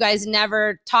that you guys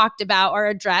never talked about or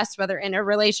addressed, whether in a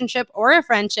relationship or a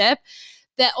friendship,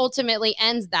 that ultimately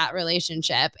ends that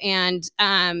relationship. And,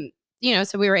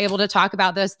 so we were able to talk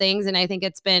about those things. And I think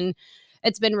it's been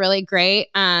really great.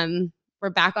 We're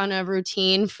back on a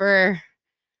routine for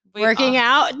working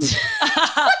out.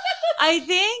 I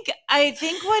think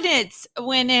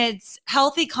when it's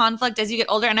healthy conflict as you get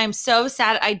older, and I'm so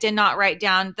sad I did not write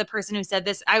down the person who said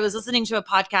this. I was listening to a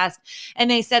podcast and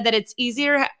they said that it's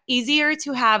easier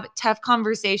to have tough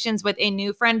conversations with a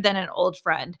new friend than an old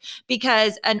friend,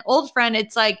 because an old friend,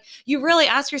 it's like, you really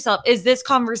ask yourself, is this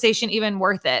conversation even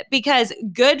worth it? Because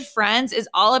good friends is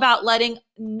all about letting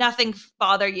nothing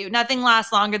bother you. Nothing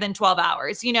lasts longer than 12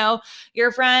 hours. You know,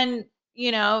 your friend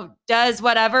does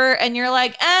whatever. And you're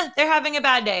like, they're having a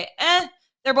bad day.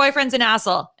 Their boyfriend's an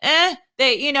asshole.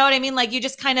 They, you know what I mean? Like, you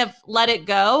just kind of let it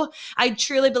go. I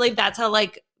truly believe that's how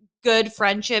like good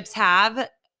friendships have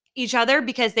each other,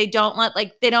 because they don't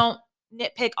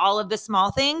nitpick all of the small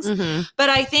things. Mm-hmm.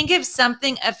 But I think if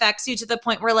something affects you to the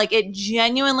point where like it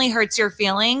genuinely hurts your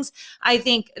feelings, I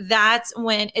think that's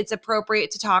when it's appropriate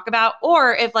to talk about.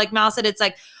 Or if, like Mal said, it's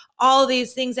like all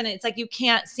these things and it's like you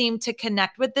can't seem to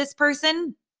connect with this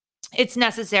person, it's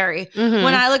necessary. Mm-hmm.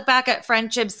 When I look back at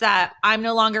friendships that I'm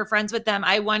no longer friends with them,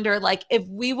 I wonder like if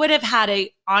we would have had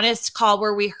a honest call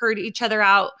where we heard each other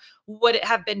out, would it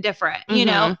have been different? Mm-hmm. You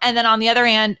know? And then on the other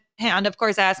hand, of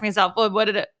course, I ask myself, well,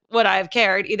 would I have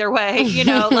cared either way, you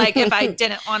know, like if I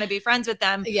didn't want to be friends with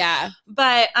them. Yeah.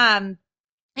 But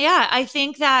yeah, I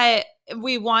think that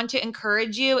we want to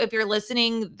encourage you, if you're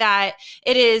listening, that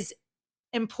it is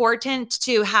important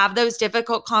to have those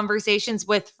difficult conversations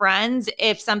with friends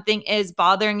if something is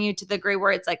bothering you to the degree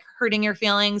where it's like hurting your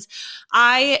feelings.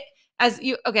 I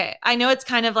know it's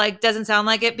kind of like doesn't sound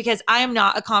like it, because I am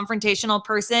not a confrontational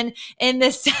person in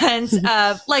the sense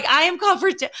of like I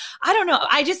don't know.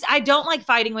 I don't like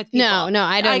fighting with people. No,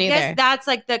 I don't either. I guess that's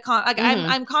like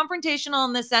I'm confrontational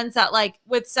in the sense that like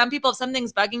with some people, if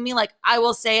something's bugging me, like I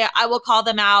will say it, I will call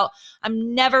them out.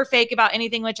 I'm never fake about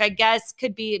anything, which I guess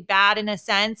could be bad in a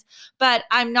sense, but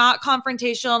I'm not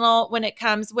confrontational when it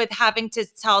comes with having to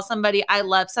tell somebody I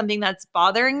love something that's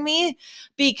bothering me,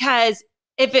 because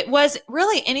if it was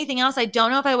really anything else, I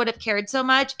don't know if I would have cared so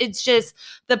much. It's just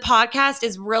the podcast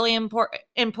is really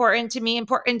important to me,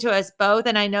 important to us both.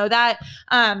 And I know that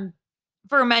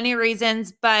for many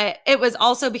reasons, but it was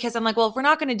also because I'm like, well, if we're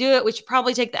not going to do it, we should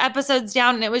probably take the episodes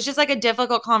down. And it was just like a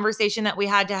difficult conversation that we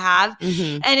had to have.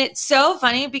 And it's so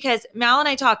funny because Mal and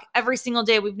I talk every single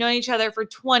day. We've known each other for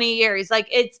 20 years. Like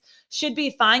it should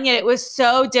be fine. Yet it was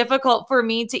so difficult for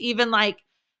me to even like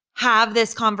have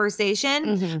this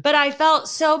conversation, but I felt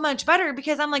so much better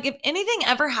because I'm like, if anything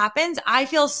ever happens, I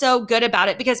feel so good about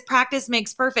it because practice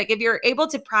makes perfect. If you're able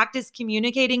to practice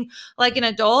communicating like an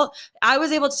adult, I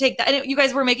was able to take that. And you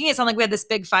guys were making it sound like we had this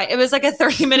big fight. It was like a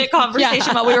 30-minute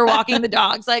conversation while we were walking the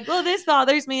dogs. Like, well, this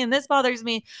bothers me and this bothers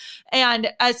me. And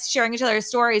us sharing each other's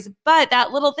stories. But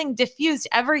that little thing diffused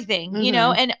everything, you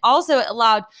know, and also it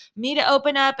allowed me to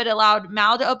open up. It allowed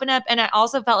Mal to open up. And I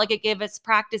also felt like it gave us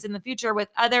practice in the future with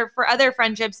for other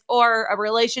friendships or a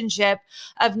relationship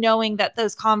of knowing that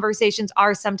those conversations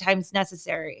are sometimes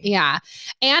necessary. Yeah.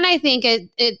 And I think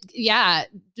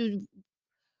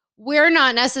we're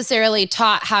not necessarily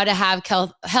taught how to have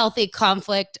healthy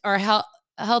conflict or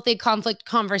healthy conflict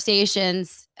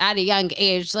conversations at a young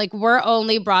age. Like we're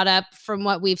only brought up from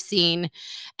what we've seen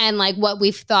and like what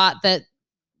we've thought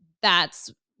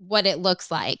that's what it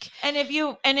looks like. And if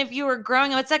you were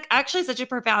growing up, it's like actually such a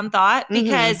profound thought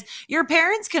because your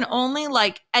parents can only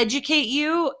like educate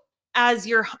you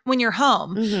when you're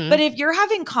home. But if you're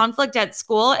having conflict at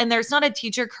school and there's not a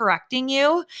teacher correcting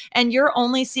you and you're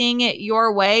only seeing it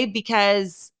your way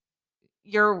because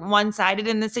you're one-sided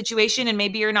in the situation and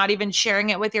maybe you're not even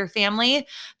sharing it with your family,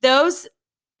 those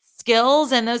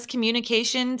skills and those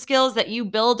communication skills that you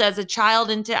build as a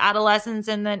child into adolescence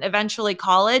and then eventually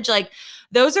college, like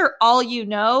those are all you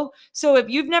know. So if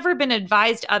you've never been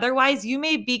advised otherwise, you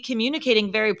may be communicating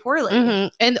very poorly.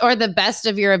 Or the best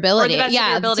of your ability. To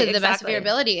the best of your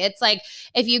ability. It's like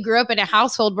if you grew up in a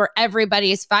household where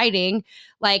everybody's fighting,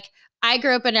 like I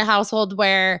grew up in a household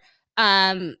where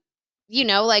you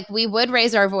know, like we would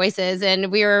raise our voices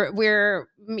and we're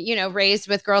you know, raised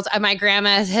with girls. My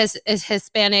grandma is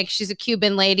Hispanic. She's a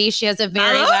Cuban lady. She has a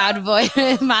very loud voice.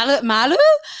 Malu?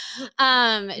 She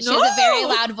has a very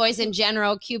loud voice in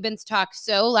general. Cubans talk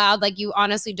so loud. Like you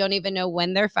honestly don't even know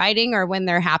when they're fighting or when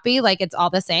they're happy. Like it's all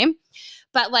the same.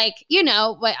 But like, you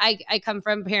know, I come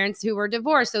from parents who were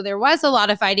divorced. So there was a lot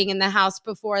of fighting in the house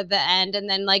before the end. And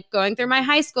then like going through my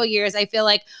high school years, I feel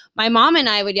like my mom and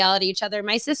I would yell at each other.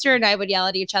 My sister and I would yell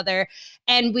at each other.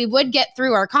 And we would get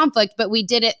through our conflict, but we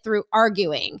did it through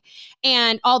arguing.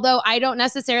 And although I don't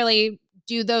necessarily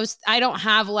do those, I don't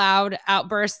have loud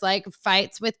outbursts like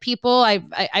fights with people.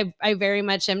 I very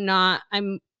much am not,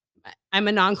 I'm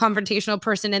a non-confrontational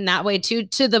person in that way too,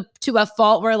 to a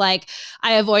fault where like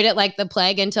I avoid it like the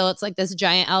plague until it's like this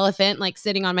giant elephant like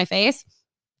sitting on my face.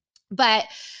 But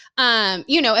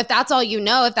you know, if that's all you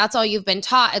know, if that's all you've been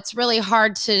taught, it's really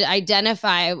hard to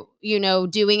identify, you know,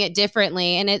 doing it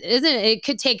differently. And it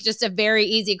could take just a very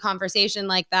easy conversation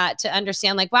like that to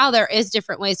understand like, wow, there is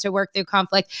different ways to work through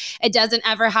conflict. It doesn't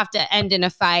ever have to end in a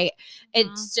fight.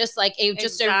 It's just like a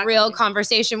real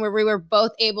conversation where we were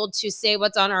both able to say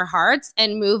what's on our hearts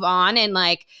and move on. And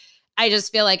like, I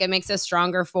just feel like it makes us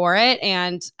stronger for it.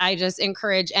 And I just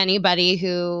encourage anybody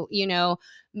who, you know,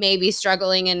 maybe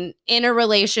struggling in a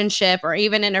relationship or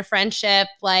even in a friendship,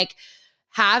 like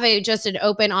have just an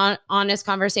open, honest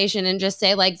conversation and just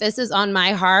say like, this is on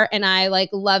my heart. And I like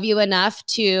love you enough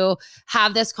to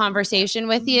have this conversation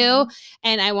with you.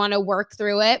 And I want to work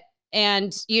through it.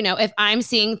 And, you know, if I'm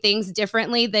seeing things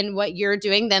differently than what you're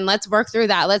doing, then let's work through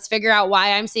that. Let's figure out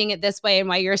why I'm seeing it this way and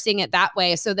why you're seeing it that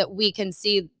way so that we can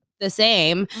see the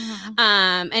same.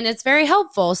 And it's very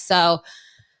helpful. So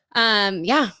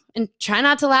yeah, And try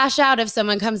not to lash out if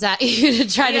someone comes at you to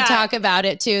try to talk about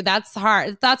it too. That's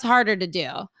hard. That's harder to do.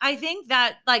 I think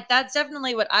that like, that's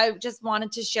definitely what I just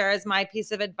wanted to share as my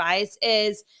piece of advice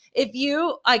is if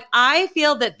you like, I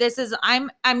feel that this is, I'm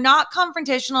not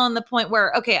confrontational in the point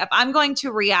where, okay, if I'm going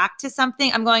to react to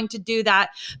something, I'm going to do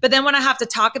that. But then when I have to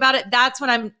talk about it, that's what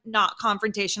I'm not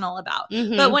confrontational about.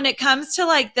 Mhm. But when it comes to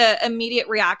like the immediate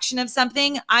reaction of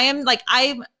something, I'm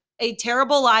a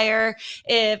terrible liar.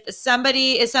 If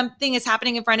something is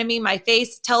happening in front of me, my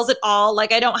face tells it all.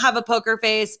 Like I don't have a poker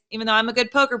face, even though I'm a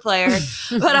good poker player,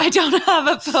 but I don't have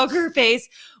a poker face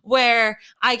where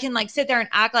I can like sit there and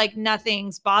act like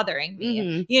nothing's bothering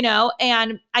me, you know?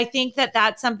 And I think that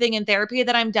that's something in therapy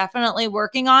that I'm definitely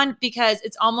working on, because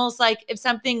it's almost like if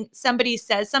somebody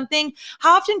says something,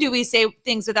 how often do we say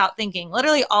things without thinking?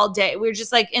 Literally all day. We're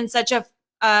just like in such a,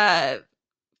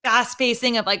 fast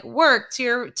pacing of like work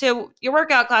to your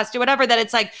workout class to whatever, that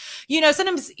it's like, you know,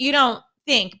 sometimes you don't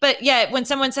think, but yet when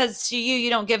someone says to you, you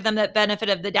don't give them that benefit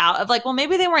of the doubt of like, well,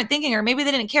 maybe they weren't thinking, or maybe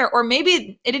they didn't care, or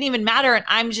maybe it didn't even matter. And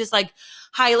I'm just like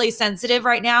highly sensitive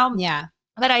right now. Yeah.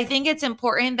 But I think it's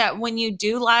important that when you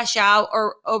do lash out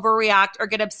or overreact or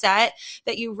get upset,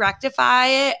 that you rectify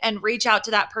it and reach out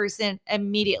to that person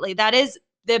immediately. That is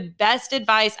the best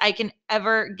advice I can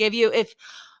ever give you.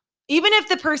 Even if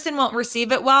the person won't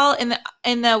receive it well,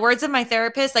 in the words of my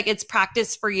therapist, like it's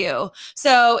practice for you.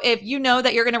 So if you know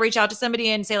that you're going to reach out to somebody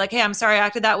and say like, hey, I'm sorry I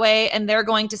acted that way, and they're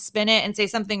going to spin it and say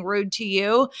something rude to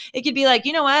you, it could be like,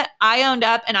 you know what? I owned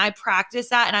up and I practiced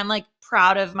that, and I'm like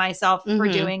proud of myself for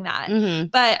doing that.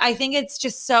 But I think it's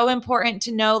just so important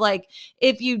to know, like,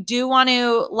 if you do want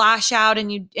to lash out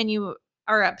and you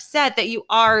are upset, that you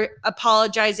are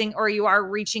apologizing or you are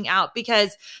reaching out,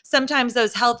 because sometimes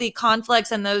those healthy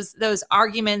conflicts and those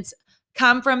arguments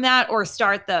come from that or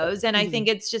start those. And I think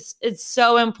it's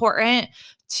so important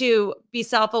to be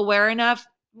self-aware enough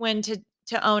when to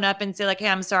own up and say like, hey,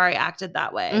 I'm sorry I acted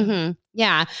that way.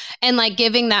 Yeah. And like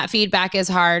giving that feedback is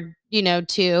hard, you know,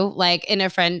 too, like in a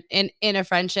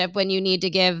friendship, when you need to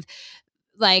give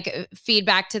like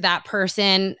feedback to that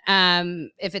person,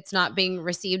 if it's not being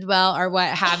received well or what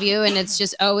have you. And it's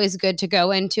just always good to go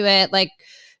into it, like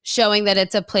showing that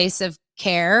it's a place of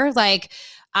care. Like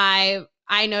I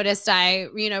noticed I,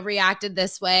 you know, reacted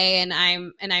this way, and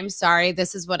I'm sorry,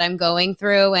 this is what I'm going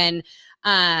through. And,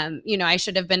 you know, I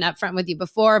should have been upfront with you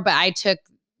before, but I took,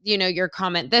 you know, your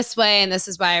comment this way, and this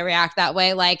is why I react that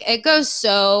way. Like it goes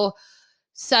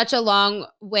such a long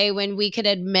way when we could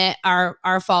admit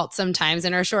our faults sometimes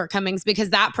and our shortcomings, because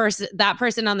that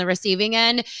person on the receiving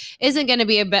end isn't going to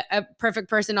be a perfect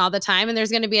person all the time. And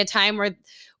there's going to be a time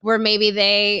where maybe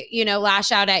they, you know,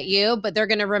 lash out at you, but they're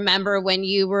going to remember when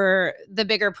you were the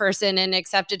bigger person and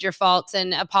accepted your faults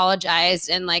and apologized.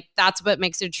 And like, that's what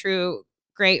makes a true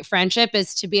great friendship,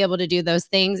 is to be able to do those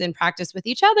things and practice with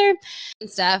each other and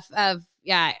stuff of,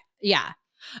 yeah.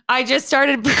 I just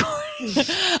started recording.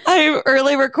 I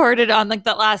early recorded on like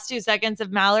the last 2 seconds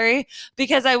of Mallory,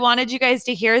 because I wanted you guys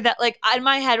to hear that. Like in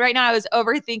my head right now, I was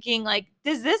overthinking, like,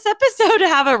 does this episode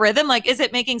have a rhythm? Like, is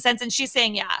it making sense? And she's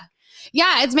saying, yeah.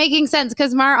 Yeah, it's making sense,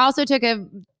 because Mar also took a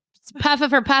puff of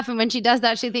her puff, and when she does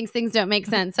that, she thinks things don't make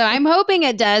sense. So I'm hoping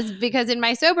it does, because in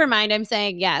my sober mind, I'm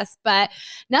saying yes. But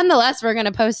nonetheless, we're going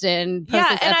to post it and post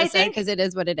this episode, because it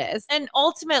is what it is. And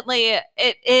ultimately,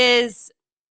 it is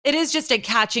just a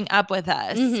catching up with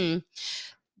us.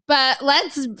 But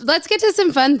let's get to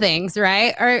some fun things,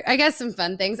 right? Or I guess some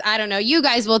fun things. I don't know. You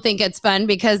guys will think it's fun,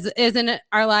 because isn't it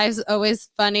our lives always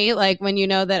funny? Like when you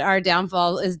know that our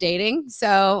downfall is dating.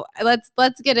 So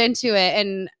let's get into it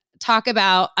and talk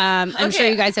about. I'm sure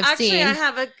you guys have seen.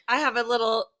 I have a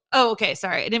little. Oh, okay.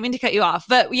 Sorry, I didn't mean to cut you off.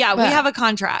 But yeah, we have a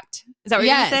contract. Is that what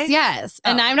you're going to say? Yes. Oh.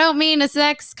 And I don't mean a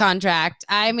sex contract.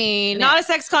 I mean... Not a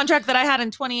sex contract that I had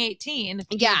in 2018.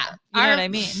 Yeah. You know what I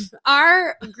mean?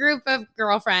 Our group of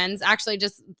girlfriends, actually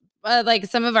just like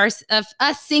some of us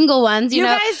single ones, you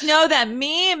know. Guys know that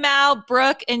me, Mal,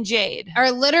 Brooke, and Jade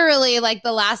are literally like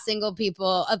the last single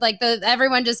people. Like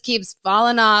everyone just keeps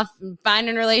falling off and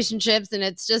finding relationships, and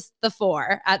it's just the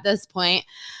four at this point.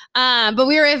 But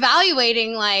we were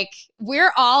evaluating, like,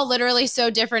 we're all literally so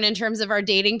different in terms of our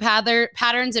dating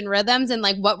patterns and rhythms, and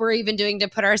like what we're even doing to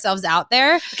put ourselves out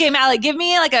there. Okay, Mally, give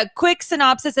me like a quick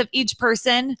synopsis of each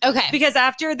person. Okay. Because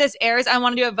after this airs, I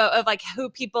want to do a vote of like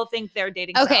who people think they're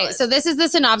dating. Okay, so this is the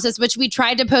synopsis, which we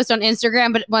tried to post on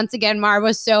Instagram, but once again, Mar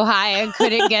was so high and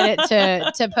couldn't get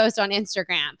it to post on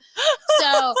Instagram.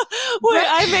 So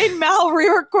I made Mal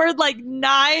re-record like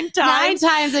 9 times.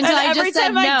 Until I just said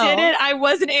no. Every time I did it, I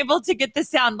wasn't able to get the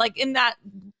sound like in that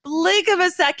blink of a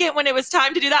second when it was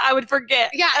time to do that, I would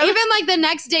forget. Yeah, even like the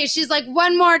next day, she's like,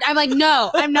 one more. I'm like,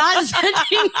 no, I'm not sending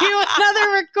you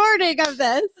another recording of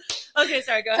this. Okay,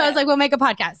 sorry, go ahead. So I was like, we'll make a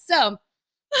podcast. So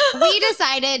we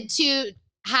decided to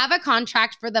have a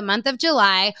contract for the month of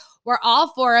July where all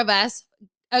 4 of us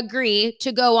agree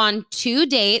to go on 2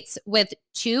 dates with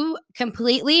 2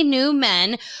 completely new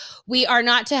men. We are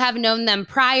not to have known them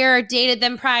prior, dated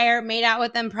them prior, made out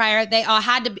with them prior. They all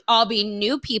had to all be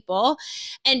new people.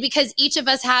 And because each of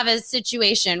us have a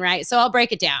situation, right? So I'll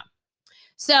break it down.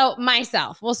 So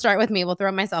myself, we'll start with me. We'll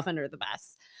throw myself under the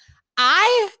bus.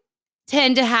 I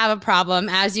tend to have a problem,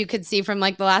 as you could see from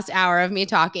like the last hour of me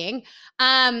talking.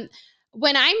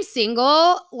 When I'm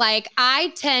single, like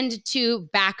I tend to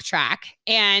backtrack,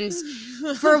 and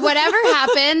for whatever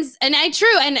happens, and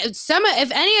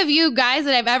if any of you guys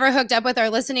that I've ever hooked up with are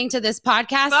listening to this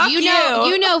podcast,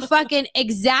 you know fucking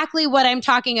exactly what I'm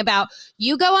talking about.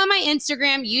 You go on my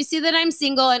Instagram, you see that I'm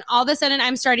single, and all of a sudden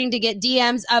I'm starting to get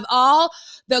DMs of all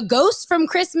the ghosts from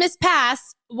Christmas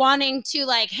past wanting to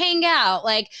like hang out,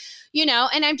 like, you know,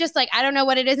 and I'm just like, I don't know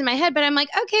what it is in my head, but I'm like,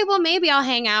 okay, well, maybe I'll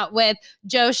hang out with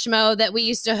Joe Schmo that we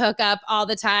used to hook up all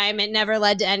the time. It never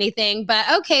led to anything, but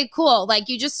okay, cool. Like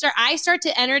I start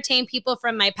to entertain people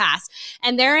from my past,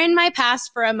 and they're in my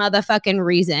past for a motherfucking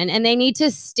reason, and they need to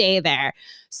stay there.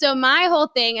 So my whole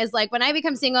thing is like, when I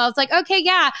become single, it's like, okay,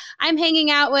 yeah, I'm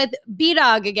hanging out with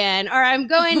B-Dog again, or I'm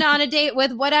going on a date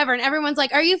with whatever. And everyone's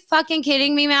like, are you fucking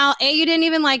kidding me, Mal? A, you didn't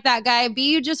even like that guy.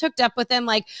 B, you just hooked up with him.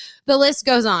 Like the list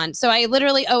goes on. So I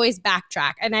literally always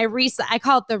backtrack, and I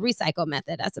call it the recycle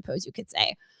method, I suppose you could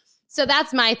say. So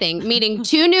that's my thing. Meeting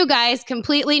 2 new guys,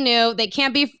 completely new. They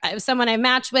can't be someone I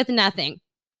matched with, nothing.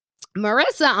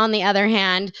 Marissa, on the other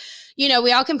hand, you know,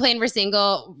 we all complain we're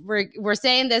single. We're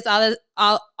saying this, all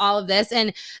of this,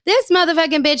 and this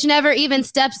motherfucking bitch never even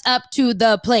steps up to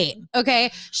the plate.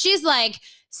 Okay, she's like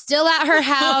still at her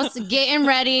house getting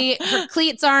ready. Her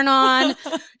cleats aren't on.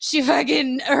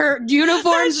 Her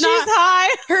uniform's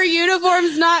her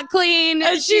uniform's not clean.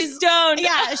 And she's stoned.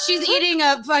 Yeah, she's eating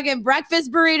a fucking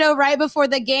breakfast burrito right before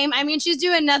the game. I mean, she's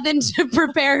doing nothing to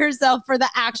prepare herself for the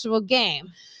actual game.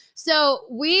 So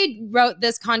we wrote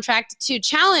this contract to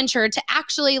challenge her to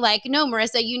actually like, no,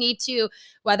 Marissa, you need to,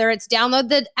 whether it's download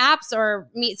the apps or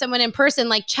meet someone in person,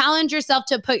 like challenge yourself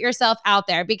to put yourself out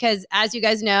there. Because as you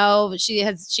guys know, she'll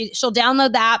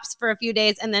download the apps for a few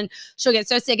days and then she'll get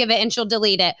so sick of it and she'll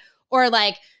delete it. Or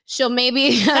like she'll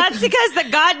maybe. That's because the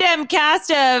goddamn cast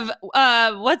of,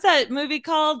 what's that movie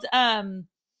called?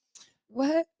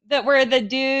 What? That where the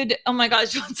dude, oh my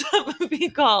gosh, what's that movie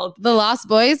called? The Lost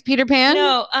Boys, Peter Pan?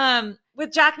 No,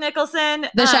 with Jack Nicholson.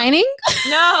 The Shining?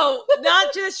 No,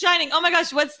 not just Shining. Oh my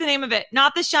gosh, what's the name of it?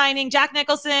 Not The Shining, Jack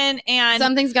Nicholson and...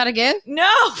 Something's Gotta Give?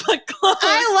 No, but close.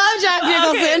 I love Jack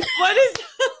Nicholson. Okay, what is...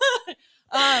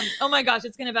 oh my gosh,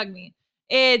 it's going to bug me.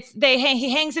 He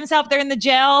hangs himself. They're in the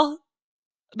jail.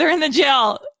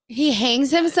 He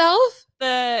hangs himself?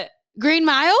 The... Green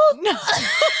Mile? No.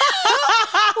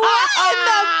 What in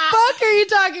the fuck are you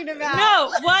talking about?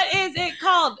 No, what is it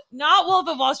called? Not Wolf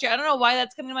of Wall Street. I don't know why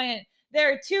that's coming to my head.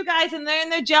 There are 2 guys and they're in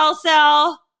their jail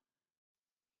cell.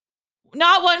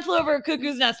 Not One Flew Over a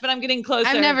Cuckoo's Nest, but I'm getting closer.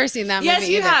 I've never seen that movie. Yes,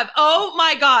 you either. have. Oh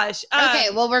my gosh. Okay,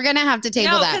 well, we're gonna have to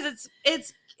table that. because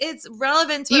it's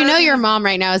relevant to your mom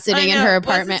right now is sitting in her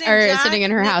apartment or Jack sitting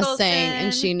in her house Nicholson saying,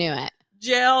 and she knew it.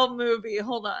 Jail movie.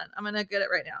 Hold on. I'm gonna get it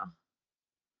right now.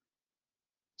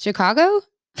 Chicago?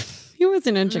 He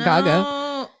wasn't in Chicago.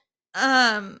 No.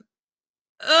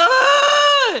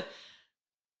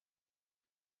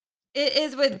 It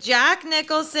is with Jack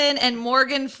Nicholson and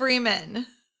Morgan Freeman.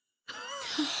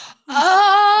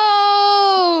 Oh!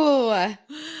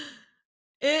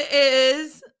 It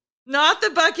is not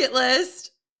The Bucket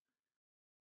List.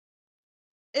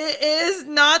 It is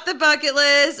not The Bucket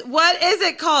List. What is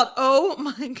it called? Oh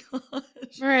my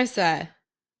gosh. Marissa.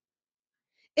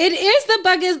 It is The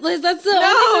Bucket List. That's the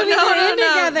only movie they're in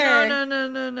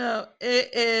together. No.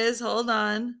 It is. Hold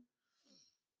on.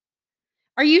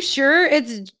 Are you sure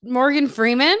it's Morgan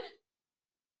Freeman?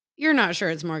 You're not sure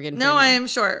it's Morgan Freeman. No, I am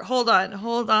sure. Hold on.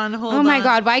 Oh my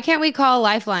God. Why can't we call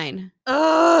Lifeline?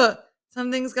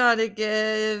 Something's got to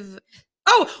give.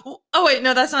 Oh, wait.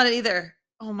 No, that's not it either.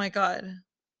 Oh my God.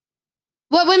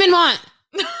 What Women Want.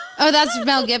 Oh, that's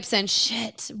Mel Gibson.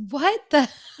 Shit. What the?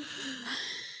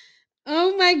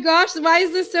 Oh my gosh. Why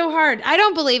is this so hard? I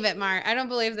don't believe it, Mar. I don't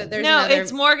believe that there's another.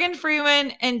 It's Morgan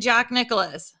Freeman and Jack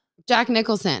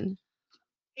Nicholson.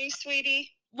 Hey, sweetie.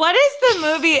 What is the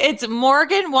movie? It's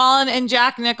Morgan Wallen and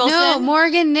Jack Nicholson. No,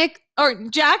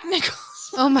 Jack Nicholson.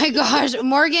 Oh my gosh.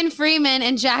 Morgan Freeman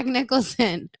and Jack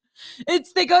Nicholson.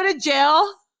 They go to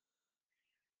jail.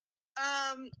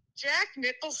 Jack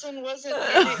Nicholson wasn't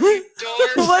in it, you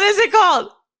dork. What is it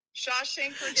called?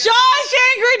 Shawshank Redemption.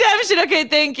 Shawshank Redemption. Okay,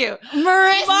 thank you.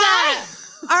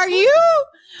 Marissa, are you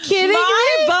kidding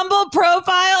My me? Bumble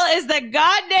profile is the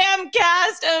goddamn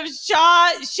cast of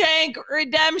Shawshank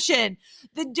Redemption.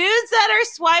 The dudes that are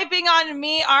swiping on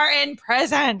me are in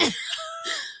prison.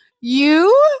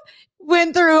 You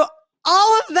went through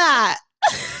all of that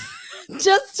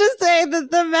just to say that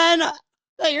the men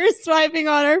that you're swiping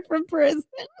on are from prison.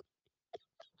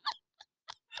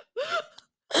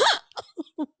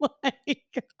 Oh my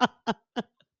God.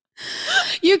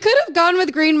 You could have gone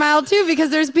with Green Mile too, because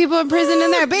there's people in prison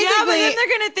in there. Basically, yeah, but then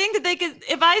they're gonna think that they could.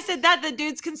 If I said that, the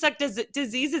dudes can suck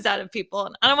diseases out of people,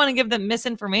 and I don't want to give them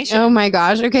misinformation. oh my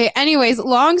gosh. Okay. Anyways,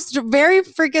 very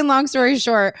freaking long story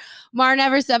short, Mar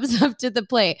never steps up to the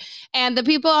plate. And the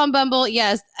people on Bumble,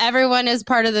 yes, everyone is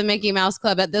part of the Mickey Mouse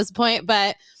Club at this point,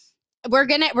 but we're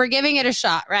giving it a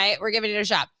shot, right? We're giving it a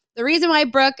shot. The reason why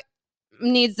Brooke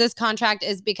needs this contract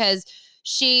is because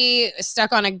she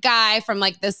stuck on a guy from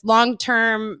like this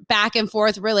long-term back and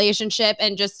forth relationship,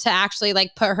 and just to actually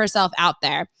like put herself out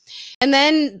there. And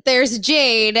then there's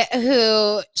Jade,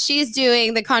 who she's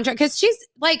doing the contract because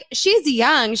she's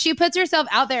young. She puts herself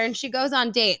out there and she goes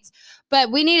on dates.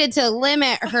 But we needed to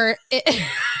limit her.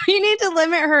 We need to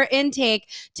limit her intake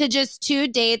to just 2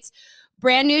 dates,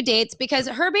 brand new dates, because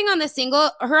her being on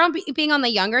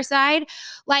the younger side,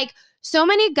 like, so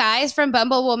many guys from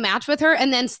Bumble will match with her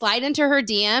and then slide into her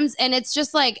DMs. And it's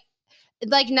just like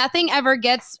nothing ever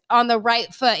gets on the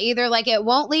right foot either. Like, it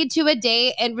won't lead to a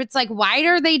date. And it's like, why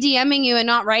are they DMing you and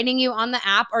not writing you on the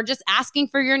app or just asking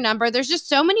for your number? There's just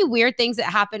so many weird things that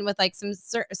happen with like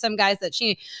some guys that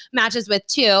she matches with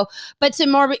too. But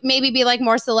to maybe be like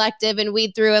more selective and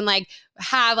weed through and like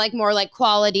have like more like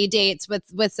quality dates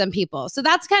with some people. So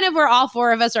that's kind of where all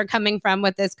 4 of us are coming from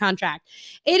with this contract.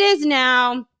 It is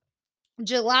now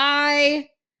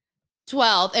July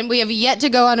 12th, and we have yet to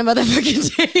go on a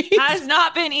motherfucking date. Has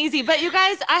not been easy, but you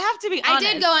guys, I have to be honest.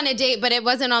 I did go on a date, but it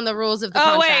wasn't on the rules of the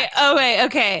contract. Oh wait,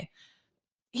 okay.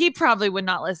 He probably would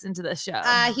not listen to this show.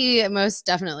 He most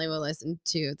definitely will listen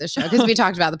to the show because we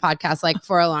talked about the podcast like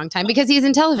for a long time because he's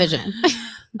in television.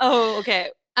 Oh, okay.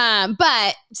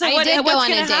 But So I did go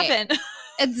on a date. Happen?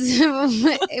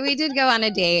 We did go on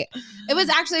a date. It was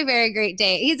actually a very great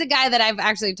date. He's a guy that I've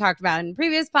actually talked about in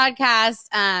previous podcasts.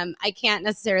 I can't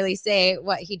necessarily say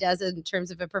what he does in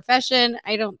terms of a profession.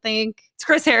 I don't think It's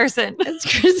Chris Harrison.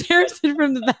 It's Chris Harrison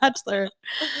from The Bachelor.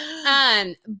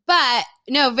 But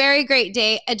no, very great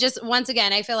date. Once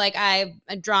again, I feel like I'm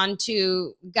drawn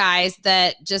to guys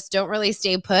that just don't really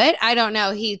stay put. I don't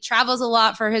know. He travels a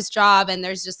lot for his job, and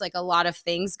there's just like a lot of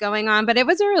things going on. But it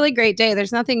was a really great day.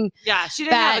 There's nothing she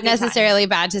didn't have a good necessarily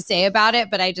bad to say about it,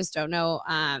 but I just don't know.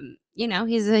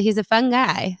 He's a fun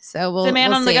guy. So we'll. He's a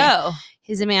man on the go.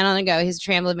 He's a man on the go. He's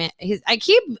a rambling man.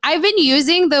 I've been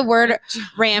using the word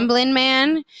rambling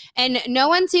man, and no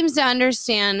one seems to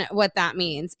understand what that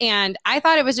means. And I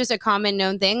thought it was just a common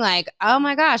known thing. Like, oh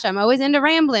my gosh, I'm always into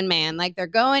rambling man. Like, they're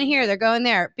going here, they're going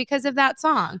there because of that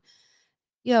song.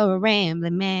 You're a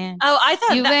rambling man. Oh, I thought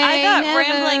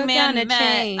rambling man gonna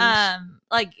meant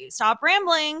like stop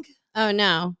rambling. Oh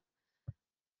no.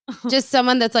 Just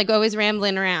someone that's like always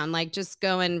rambling around, like just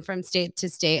going from state to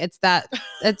state. It's that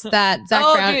Zach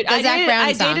Brown. Dude,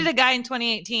 I dated a guy in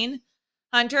 2018,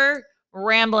 Hunter,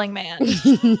 rambling man.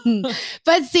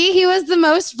 But see, he was the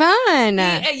most fun.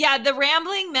 The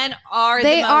rambling men are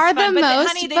they the most are fun, the but most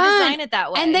honey, they fun. design it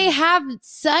that way, and they have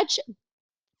such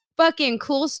fucking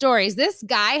cool stories. This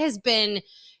guy has been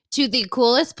to the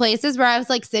coolest places where I was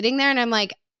like sitting there and I'm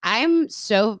like, I'm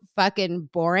so fucking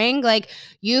boring. Like,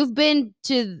 you've been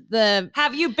to the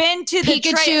Have you been to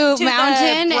Pikachu the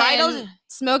Mountain bridal and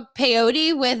smoked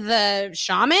peyote with the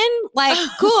shaman? Like,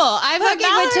 cool. I fucking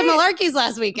went to Malarkey's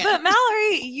last weekend. But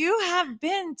Mallory, you have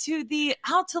been to the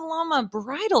Altaloma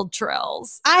bridal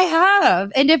trails. I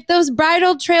have. And if those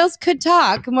bridal trails could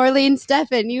talk, Maureen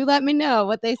Steffen, you let me know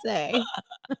what they say.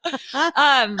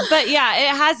 But yeah,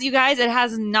 it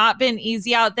has not been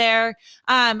easy out there.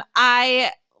 I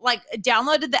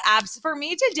downloaded the apps. For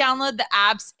me to download the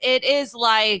apps, it is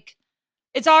like,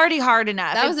 it's already hard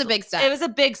enough. That was a big step. It was a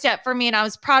big step for me, and I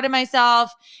was proud of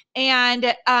myself.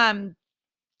 And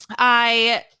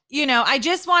I you know, I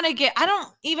just want to I don't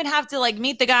even have to like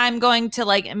meet the guy I'm going to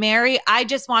like marry. I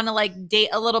just want to like date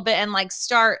a little bit and like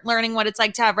start learning what it's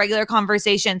like to have regular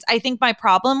conversations. I think my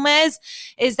problem is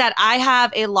that I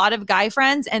have a lot of guy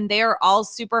friends and they are all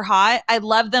super hot. I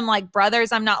love them like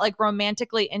brothers. I'm not like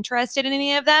romantically interested in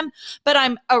any of them, but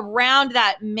I'm around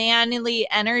that manly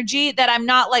energy that I'm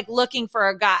not like looking for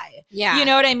a guy. Yeah. You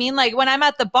know what I mean? Like when I'm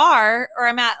at the bar or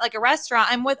I'm at like a restaurant,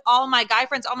 I'm with all my guy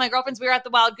friends, all my girlfriends. We were at the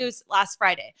Wild Goose last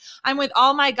Friday. I'm with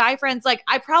all my guy friends. Like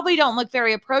I probably don't look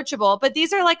very approachable, but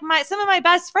these are like some of my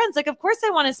best friends. Like, of course I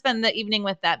want to spend the evening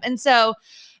with them. And so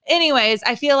anyways,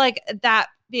 I feel like that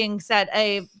being said,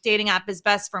 a dating app is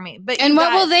best for me. But and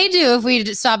what will they do if we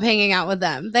stop hanging out with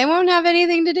them? They won't have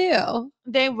anything to do.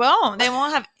 They won't. They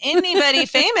won't have anybody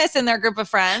famous in their group of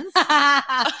friends.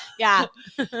 Yeah.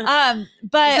 But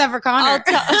except for Connor.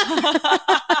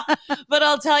 But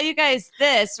I'll tell you guys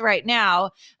this right now.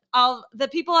 The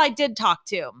people I did talk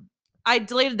to, I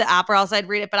deleted the app or else I'd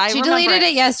read it, but She deleted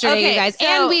it yesterday, you guys. So,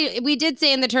 and we did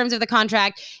say in the terms of the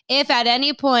contract, if at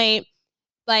any point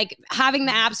like having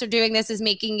the apps or doing this is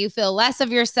making you feel less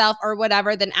of yourself or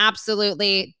whatever, then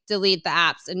absolutely delete the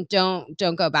apps and don't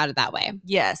go about it that way.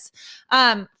 Yes.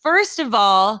 First of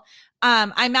all,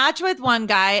 I matched with one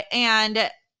guy and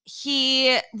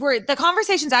the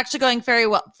conversation's actually going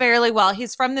fairly well.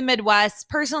 He's from the Midwest.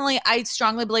 Personally, I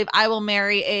strongly believe I will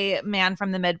marry a man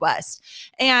from the Midwest.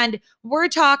 And we're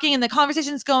talking and the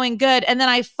conversation's going good. And then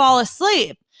I fall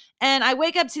asleep. And I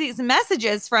wake up to these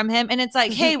messages from him and it's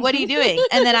like, hey, what are you doing?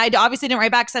 And then I obviously didn't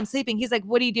write back because I'm sleeping. He's like,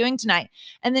 what are you doing tonight?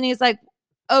 And then he's like,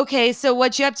 okay, so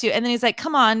what you up to? And then he's like,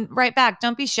 come on, write back.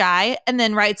 Don't be shy. And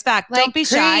then writes back, don't Like be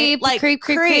shy. Like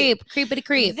creepity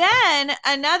creep. Then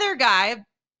another guy,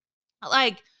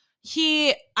 like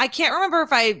I can't remember if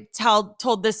I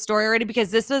told this story already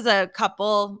because this was a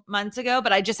couple months ago,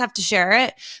 but I just have to share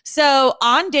it. So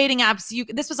on dating apps,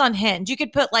 this was on Hinge. You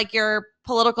could put like your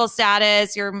political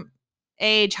status, your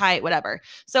age, height, whatever.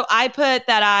 So I put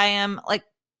that I am like,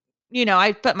 you know,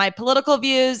 I put my political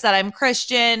views, that I'm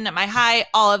Christian, my height,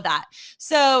 all of that.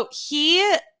 So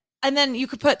and then you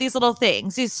could put these little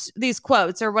things, these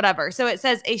quotes or whatever. So it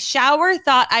says, a shower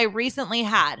thought I recently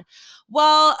had.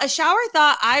 Well, a shower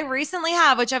thought I recently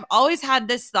have, which I've always had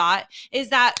this thought, is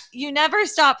that you never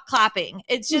stop clapping.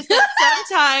 It's just that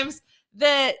sometimes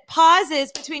the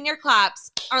pauses between your claps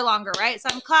are longer, right? So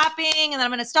I'm clapping and then I'm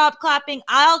going to stop clapping.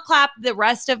 I'll clap the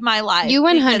rest of my life. You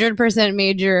 100%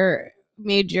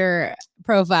 made your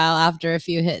profile after a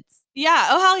few hits. Yeah.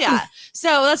 Oh, hell yeah.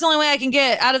 So that's the only way I can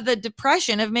get out of the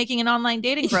depression of making an online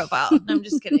dating profile. No, I'm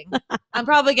just kidding. I'm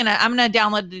going to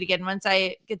download it again once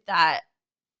I get that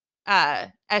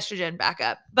estrogen back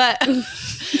up. But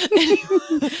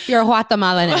you're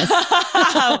Guatemalanese.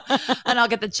 And I'll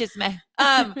get the chisme.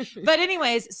 But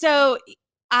anyways, so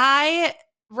I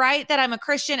write that I'm a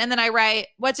Christian and then I write,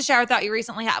 what's a shower thought you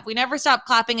recently have? We never stop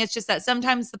clapping. It's just that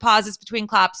sometimes the pauses between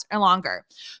claps are longer.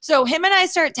 So him and I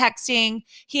start texting.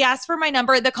 He asked for my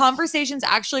number. The conversation's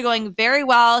actually going very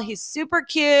well. He's super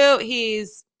cute.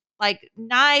 He's like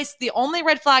nice. The only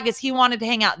red flag is he wanted to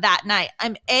hang out that night.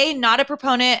 I'm not a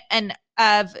proponent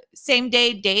of same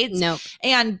day dates. Nope.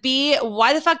 And B,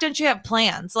 why the fuck don't you have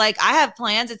plans? Like I have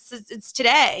plans. It's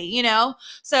today, you know?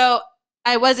 So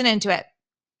I wasn't into it.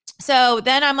 So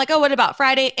then I'm like, oh, what about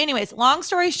Friday? Anyways, long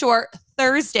story short,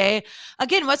 Thursday,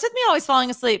 again, what's with me always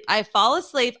falling asleep? I fall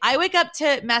asleep. I wake up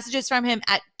to messages from him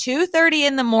at 2:30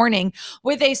 in the morning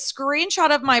with a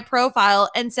screenshot of my profile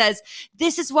and says,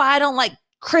 this is why I don't like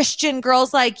Christian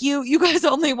girls like you. You guys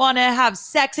only want to have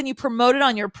sex and you promote it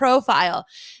on your profile.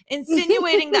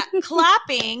 Insinuating that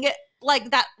clapping, like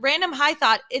that random high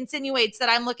thought insinuates that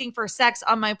I'm looking for sex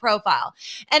on my profile.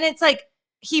 And it's like,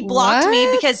 he blocked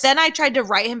me because then I tried to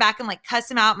write him back and like cuss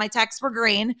him out. My texts were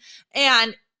green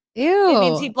and it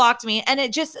means he blocked me. And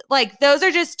it just like, those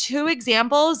are just two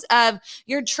examples of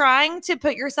you're trying to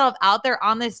put yourself out there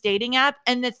on this dating app.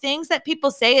 And the things that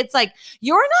people say, it's like,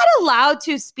 you're not allowed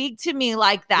to speak to me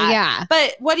like that. Yeah.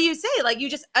 But what do you say? Like you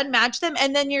just unmatch them.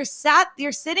 And then you're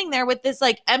sitting there with this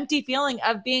like empty feeling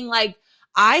of being like,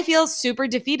 I feel super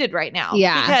defeated right now.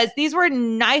 Yeah. Because these were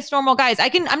nice, normal guys.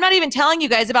 I'm not even telling you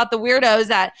guys about the weirdos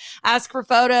that ask for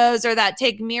photos or that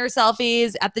take mirror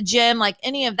selfies at the gym, like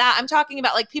any of that. I'm talking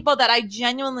about like people that I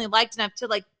genuinely liked enough to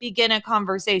like begin a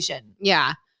conversation.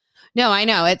 Yeah. No, I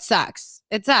know. It sucks.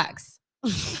 It sucks.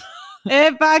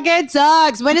 It fucking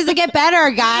sucks. When does it get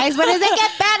better, guys? When does it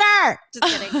get better?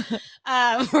 Just kidding.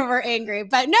 We're angry.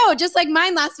 But no, just like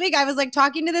mine last week, I was like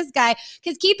talking to this guy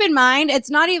because keep in mind,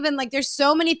 it's not even like there's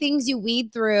so many things you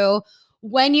weed through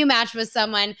when you match with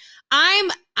someone.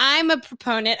 I'm a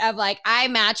proponent of like, I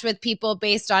match with people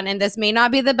based on, and this may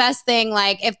not be the best thing.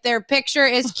 Like if their picture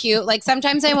is cute, like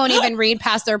sometimes I won't even read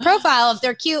past their profile. If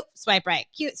they're cute, swipe right,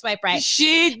 cute, swipe right.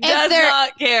 She does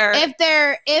not care.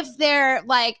 If they're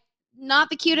like not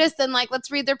the cutest, then like,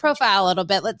 let's read their profile a little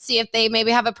bit. Let's see if they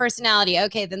maybe have a personality.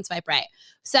 Okay, then swipe right.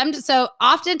 So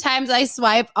oftentimes I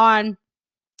swipe on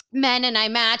men and I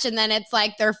match, and then it's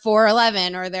like they're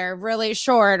 4'11" or they're really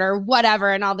short or whatever,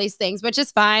 and all these things, which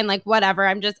is fine. Like whatever.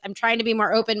 I'm trying to be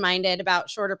more open-minded about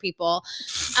shorter people.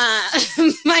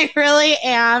 I really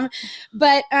am.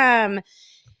 But and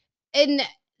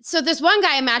so this one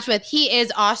guy I matched with, he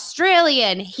is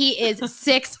Australian. He is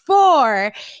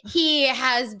 6'4". He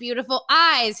has beautiful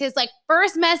eyes. His like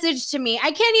first message to me,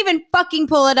 I can't even fucking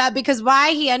pull it up because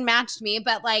why he unmatched me,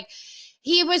 but like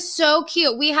he was so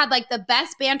cute. We had like the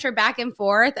best banter back and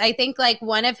forth. I think like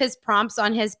one of his prompts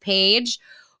on his page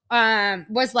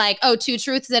was like, oh, 2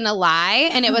 truths and a lie.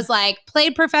 And it was like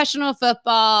played professional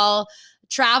football,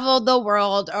 traveled the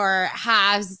world, or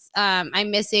has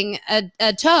I'm missing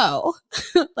a toe,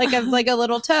 like a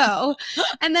little toe.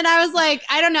 And then I was like,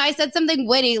 I don't know. I said something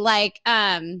witty like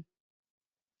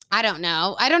I don't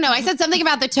know. I said something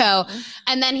about the toe.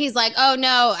 And then he's like, oh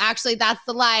no, actually that's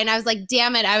the lie. And I was like,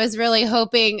 damn it. I was really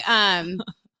hoping, I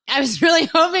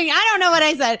don't know what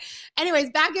I said. Anyways,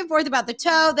 back and forth about the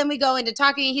toe. Then we go into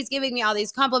talking. He's giving me all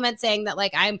these compliments saying that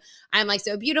like, I'm like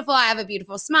so beautiful. I have a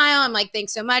beautiful smile. I'm like,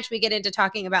 thanks so much. We get into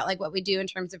talking about like what we do in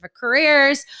terms of our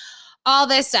careers, all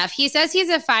this stuff. He says he's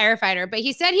a firefighter, but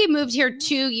he said he moved here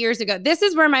 2 years ago. This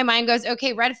is where my mind goes,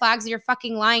 okay, red flags. You're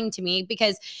fucking lying to me,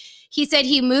 because he said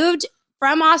he moved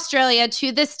from Australia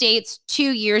to the States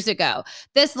 2 years ago.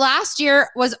 This last year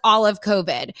was all of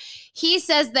COVID. He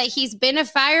says that he's been a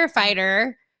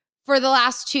firefighter for the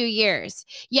last 2 years,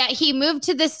 yet he moved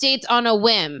to the States on a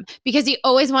whim because he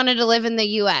always wanted to live in the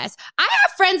US. I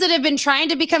have friends that have been trying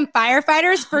to become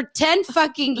firefighters for 10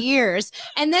 fucking years.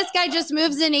 And this guy just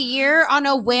moves in a year on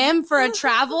a whim for a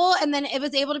travel, and then it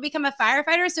was able to become a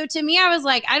firefighter. So to me, I was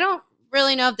like, I don't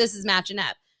really know if this is matching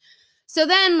up. So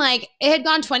then like it had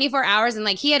gone 24 hours and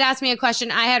like he had asked me a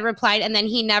question, I had replied, and then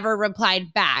he never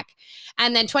replied back.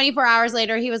 And then 24 hours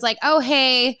later, he was like, oh,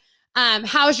 hey,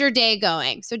 how's your day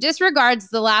going? So disregards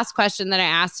the last question that I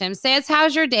asked him, says,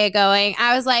 how's your day going?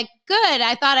 I was like, good.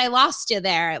 I thought I lost you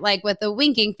there, like with a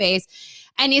winking face.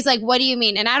 And he's like, what do you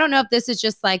mean? And I don't know if this is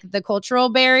just like the cultural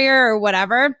barrier or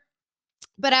whatever.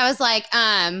 But I was like,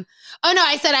 oh no,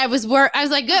 I said I was worried. I was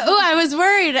like, oh, I was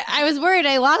worried.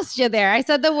 I lost you there. I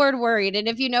said the word worried. And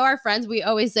if you know our friends, we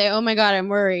always say, oh my God, I'm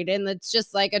worried. And it's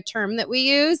just like a term that we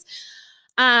use.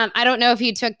 I don't know if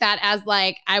he took that as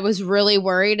like, I was really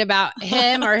worried about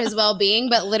him or his well-being,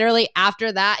 but literally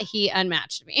after that, he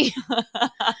unmatched me.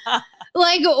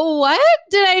 Like, what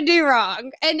did I do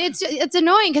wrong? And it's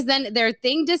annoying because then their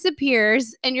thing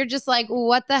disappears and you're just like,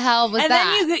 what the hell was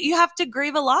that? And then you have to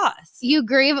grieve a loss. You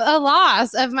grieve a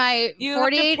loss of my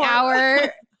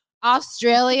 48-hour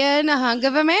Australian hunk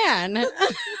of a man.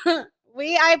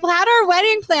 I had our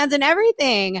wedding plans and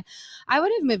everything. I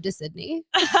would have moved to Sydney.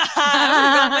 I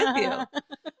would have gone with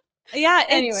you. Yeah,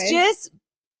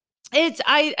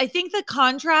 I think the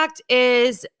contract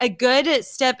is a good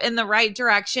step in the right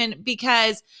direction,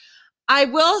 because I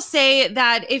will say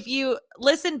that if you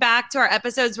listen back to our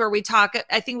episodes where we talk,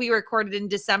 I think we recorded in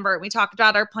December, and we talked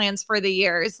about our plans for the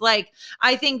years. Like,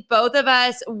 I think both of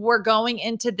us were going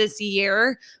into this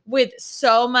year with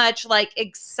so much like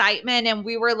excitement, and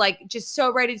we were like just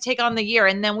so ready to take on the year.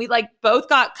 And then we like both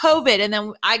got COVID, and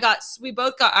then we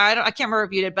both got, I can't remember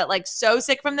if you did, but like so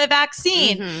sick from the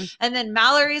vaccine. Mm-hmm. And then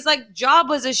Mallory's like job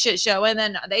was a shit show, and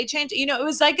then they changed, it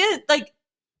was like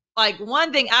like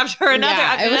one thing after another. Yeah,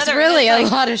 after it was another. really a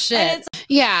lot of shit.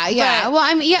 Yeah.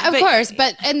 Well, of course.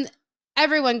 And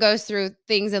everyone goes through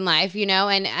things in life,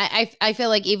 and I feel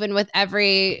like even with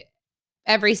every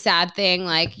sad thing,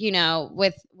 like,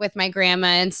 with my grandma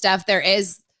and stuff, there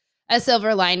is a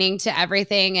silver lining to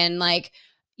everything. And like,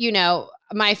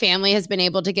 my family has been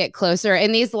able to get closer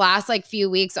in these last like few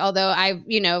weeks, although I've,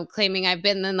 claiming I've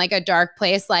been in like a dark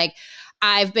place, like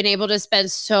I've been able to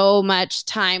spend so much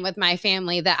time with my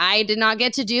family that I did not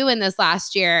get to do in this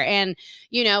last year. And,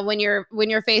 when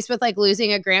you're faced with like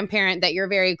losing a grandparent that you're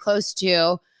very close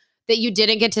to, that you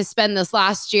didn't get to spend this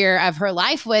last year of her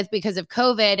life with because of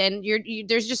COVID. And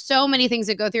there's just so many things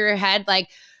that go through your head. Like,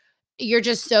 you're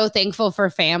just so thankful for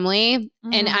family.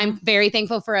 Mm-hmm. And I'm very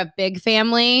thankful for a big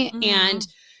family. Mm-hmm.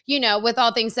 And, with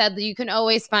all things said, you can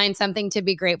always find something to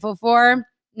be grateful for,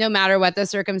 no matter what the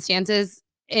circumstances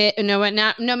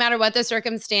no matter what the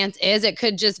circumstance is, it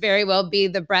could just very well be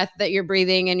the breath that you're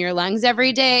breathing in your lungs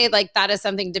every day. Like that is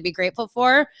something to be grateful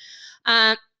for,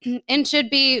 and should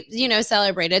be,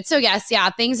 celebrated. So yes,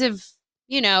 things have,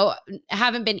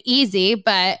 haven't been easy,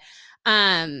 but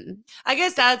I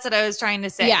guess that's what I was trying to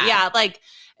say. Yeah. Like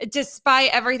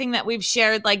despite everything that we've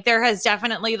shared, like there has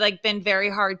definitely like been very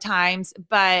hard times,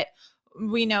 but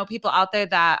we know people out there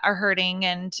that are hurting,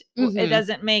 and it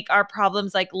doesn't make our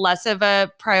problems like less of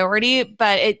a priority,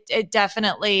 but it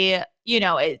definitely,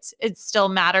 it still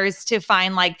matters to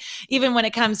find, like, even when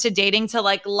it comes to dating, to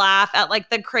like laugh at like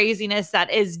the craziness that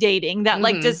is dating, that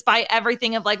like despite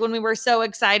everything of like when we were so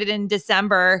excited in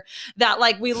December that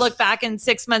like we look back and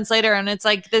 6 months later and it's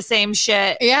like the same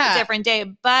shit, different day.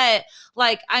 But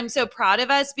like, I'm so proud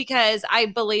of us because I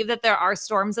believe that there are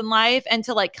storms in life, and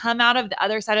to like come out of the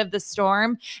other side of the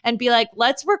storm and be like,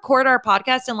 let's record our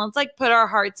podcast and let's like put our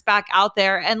hearts back out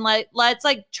there and let's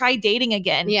like try dating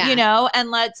again,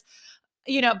 and let's,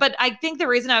 but I think the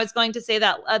reason I was going to say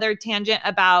that other tangent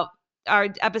about our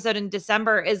episode in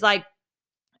December is like,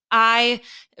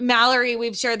 Mallory,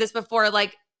 we've shared this before,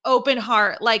 like open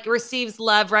heart, like receives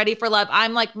love, ready for love.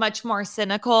 I'm like much more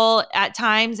cynical at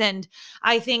times. And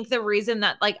I think the reason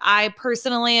that like I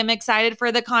personally am excited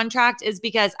for the contract is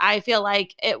because I feel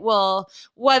like it will,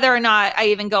 whether or not I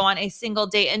even go on a single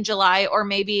date in July or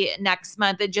maybe next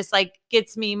month, it just like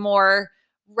gets me more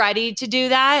ready to do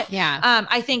that.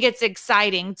 I think it's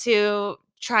exciting to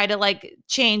try to like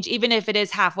change, even if it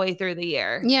is halfway through the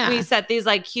year. We set these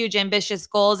like huge ambitious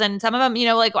goals, and some of them,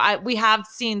 like we have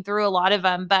seen through a lot of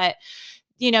them, but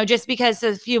just because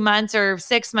a few months or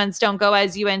 6 months don't go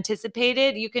as you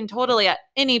anticipated, you can totally at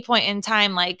any point in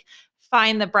time like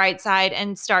find the bright side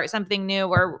and start something new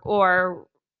or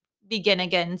begin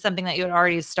again something that you had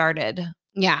already started.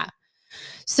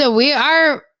 So we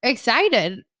are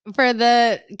excited for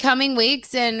the coming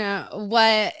weeks and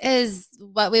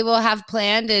what we will have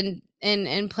planned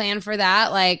and plan for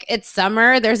that. Like, it's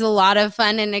summer. There's a lot of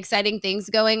fun and exciting things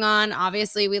going on.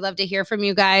 Obviously, we love to hear from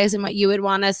you guys and what you would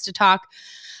want us to talk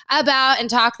about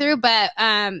and talk through. But,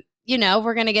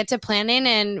 we're going to get to planning,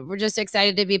 and we're just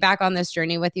excited to be back on this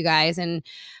journey with you guys. And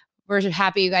we're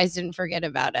happy you guys didn't forget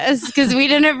about us, because we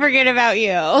didn't forget about you.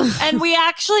 And we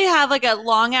actually have like a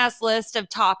long ass list of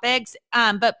topics.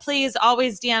 But please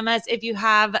always DM us if you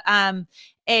have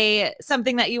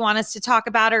something that you want us to talk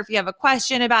about, or if you have a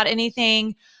question about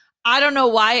anything. I don't know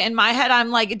why in my head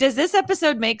I'm like, does this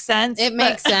episode make sense? It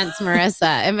makes sense,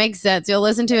 Marissa. It makes sense. You'll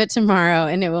listen to it tomorrow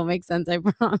and it will make sense, I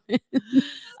promise.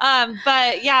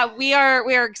 But yeah, we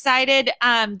are excited.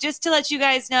 Just to let you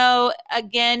guys know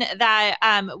again that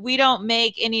we don't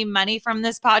make any money from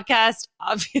this podcast,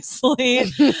 obviously.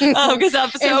 Because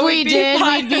episode if we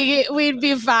did, we'd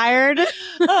be fired.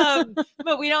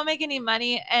 But we don't make any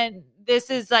money, and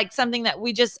this is like something that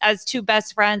we just, as two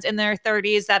best friends in their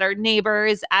 30s that are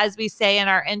neighbors, as we say in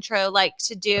our intro, like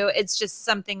to do. It's just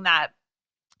something that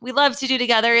we love to do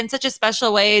together in such a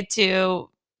special way, to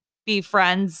be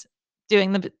friends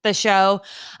doing the show.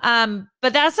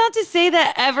 But that's not to say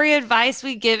that every advice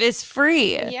we give is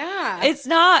free. It's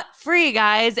not free,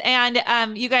 guys.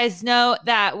 And you guys know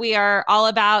that we are all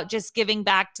about just giving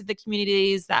back to the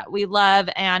communities that we love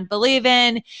and believe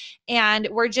in. And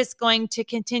we're just going to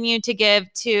continue to give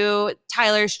to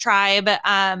Tyler's Tribe.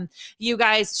 You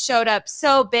guys showed up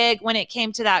so big when it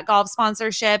came to that golf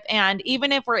sponsorship. And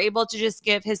even if we're able to just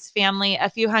give his family a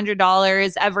few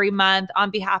 $100s every month on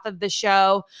behalf of the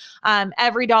show,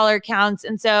 every dollar counts.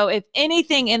 And so if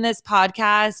anything in this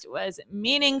podcast was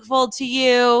meaningful to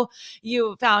you,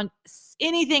 you found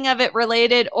anything of it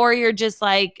related, or you're just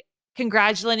like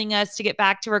congratulating us to get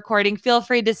back to recording, feel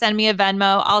free to send me a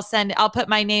Venmo. I'll put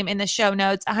my name in the show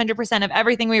notes. 100% of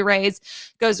everything we raise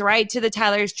goes right to the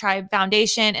Tyler's Tribe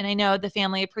Foundation. And I know the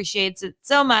family appreciates it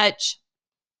so much.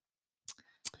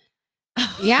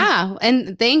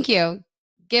 And thank you.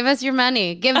 Give us your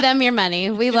money. Give them your money.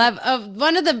 We love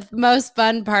one of the most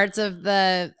fun parts of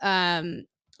the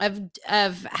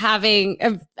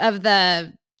of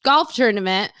the golf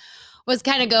tournament was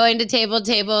kind of going to table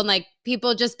and like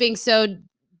people just being so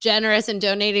generous and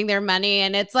donating their money.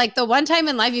 And it's like the one time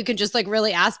in life you can just like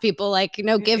really ask people, like,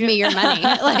 give me your money.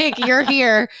 Like, you're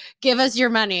here, give us your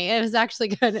money. It was actually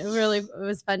good. It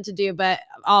was fun to do, but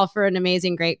all for an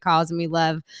amazing, great cause. And we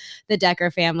love the Decker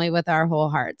family with our whole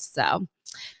hearts. So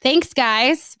thanks,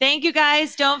 guys. Thank you,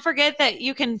 guys. Don't forget that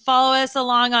you can follow us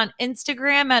along on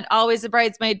Instagram at Always a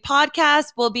Bridesmaid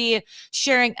Podcast. We'll be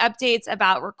sharing updates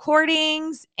about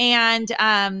recordings and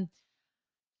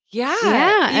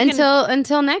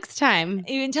until next time.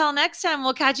 Until next time,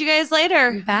 we'll catch you guys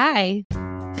later. Bye.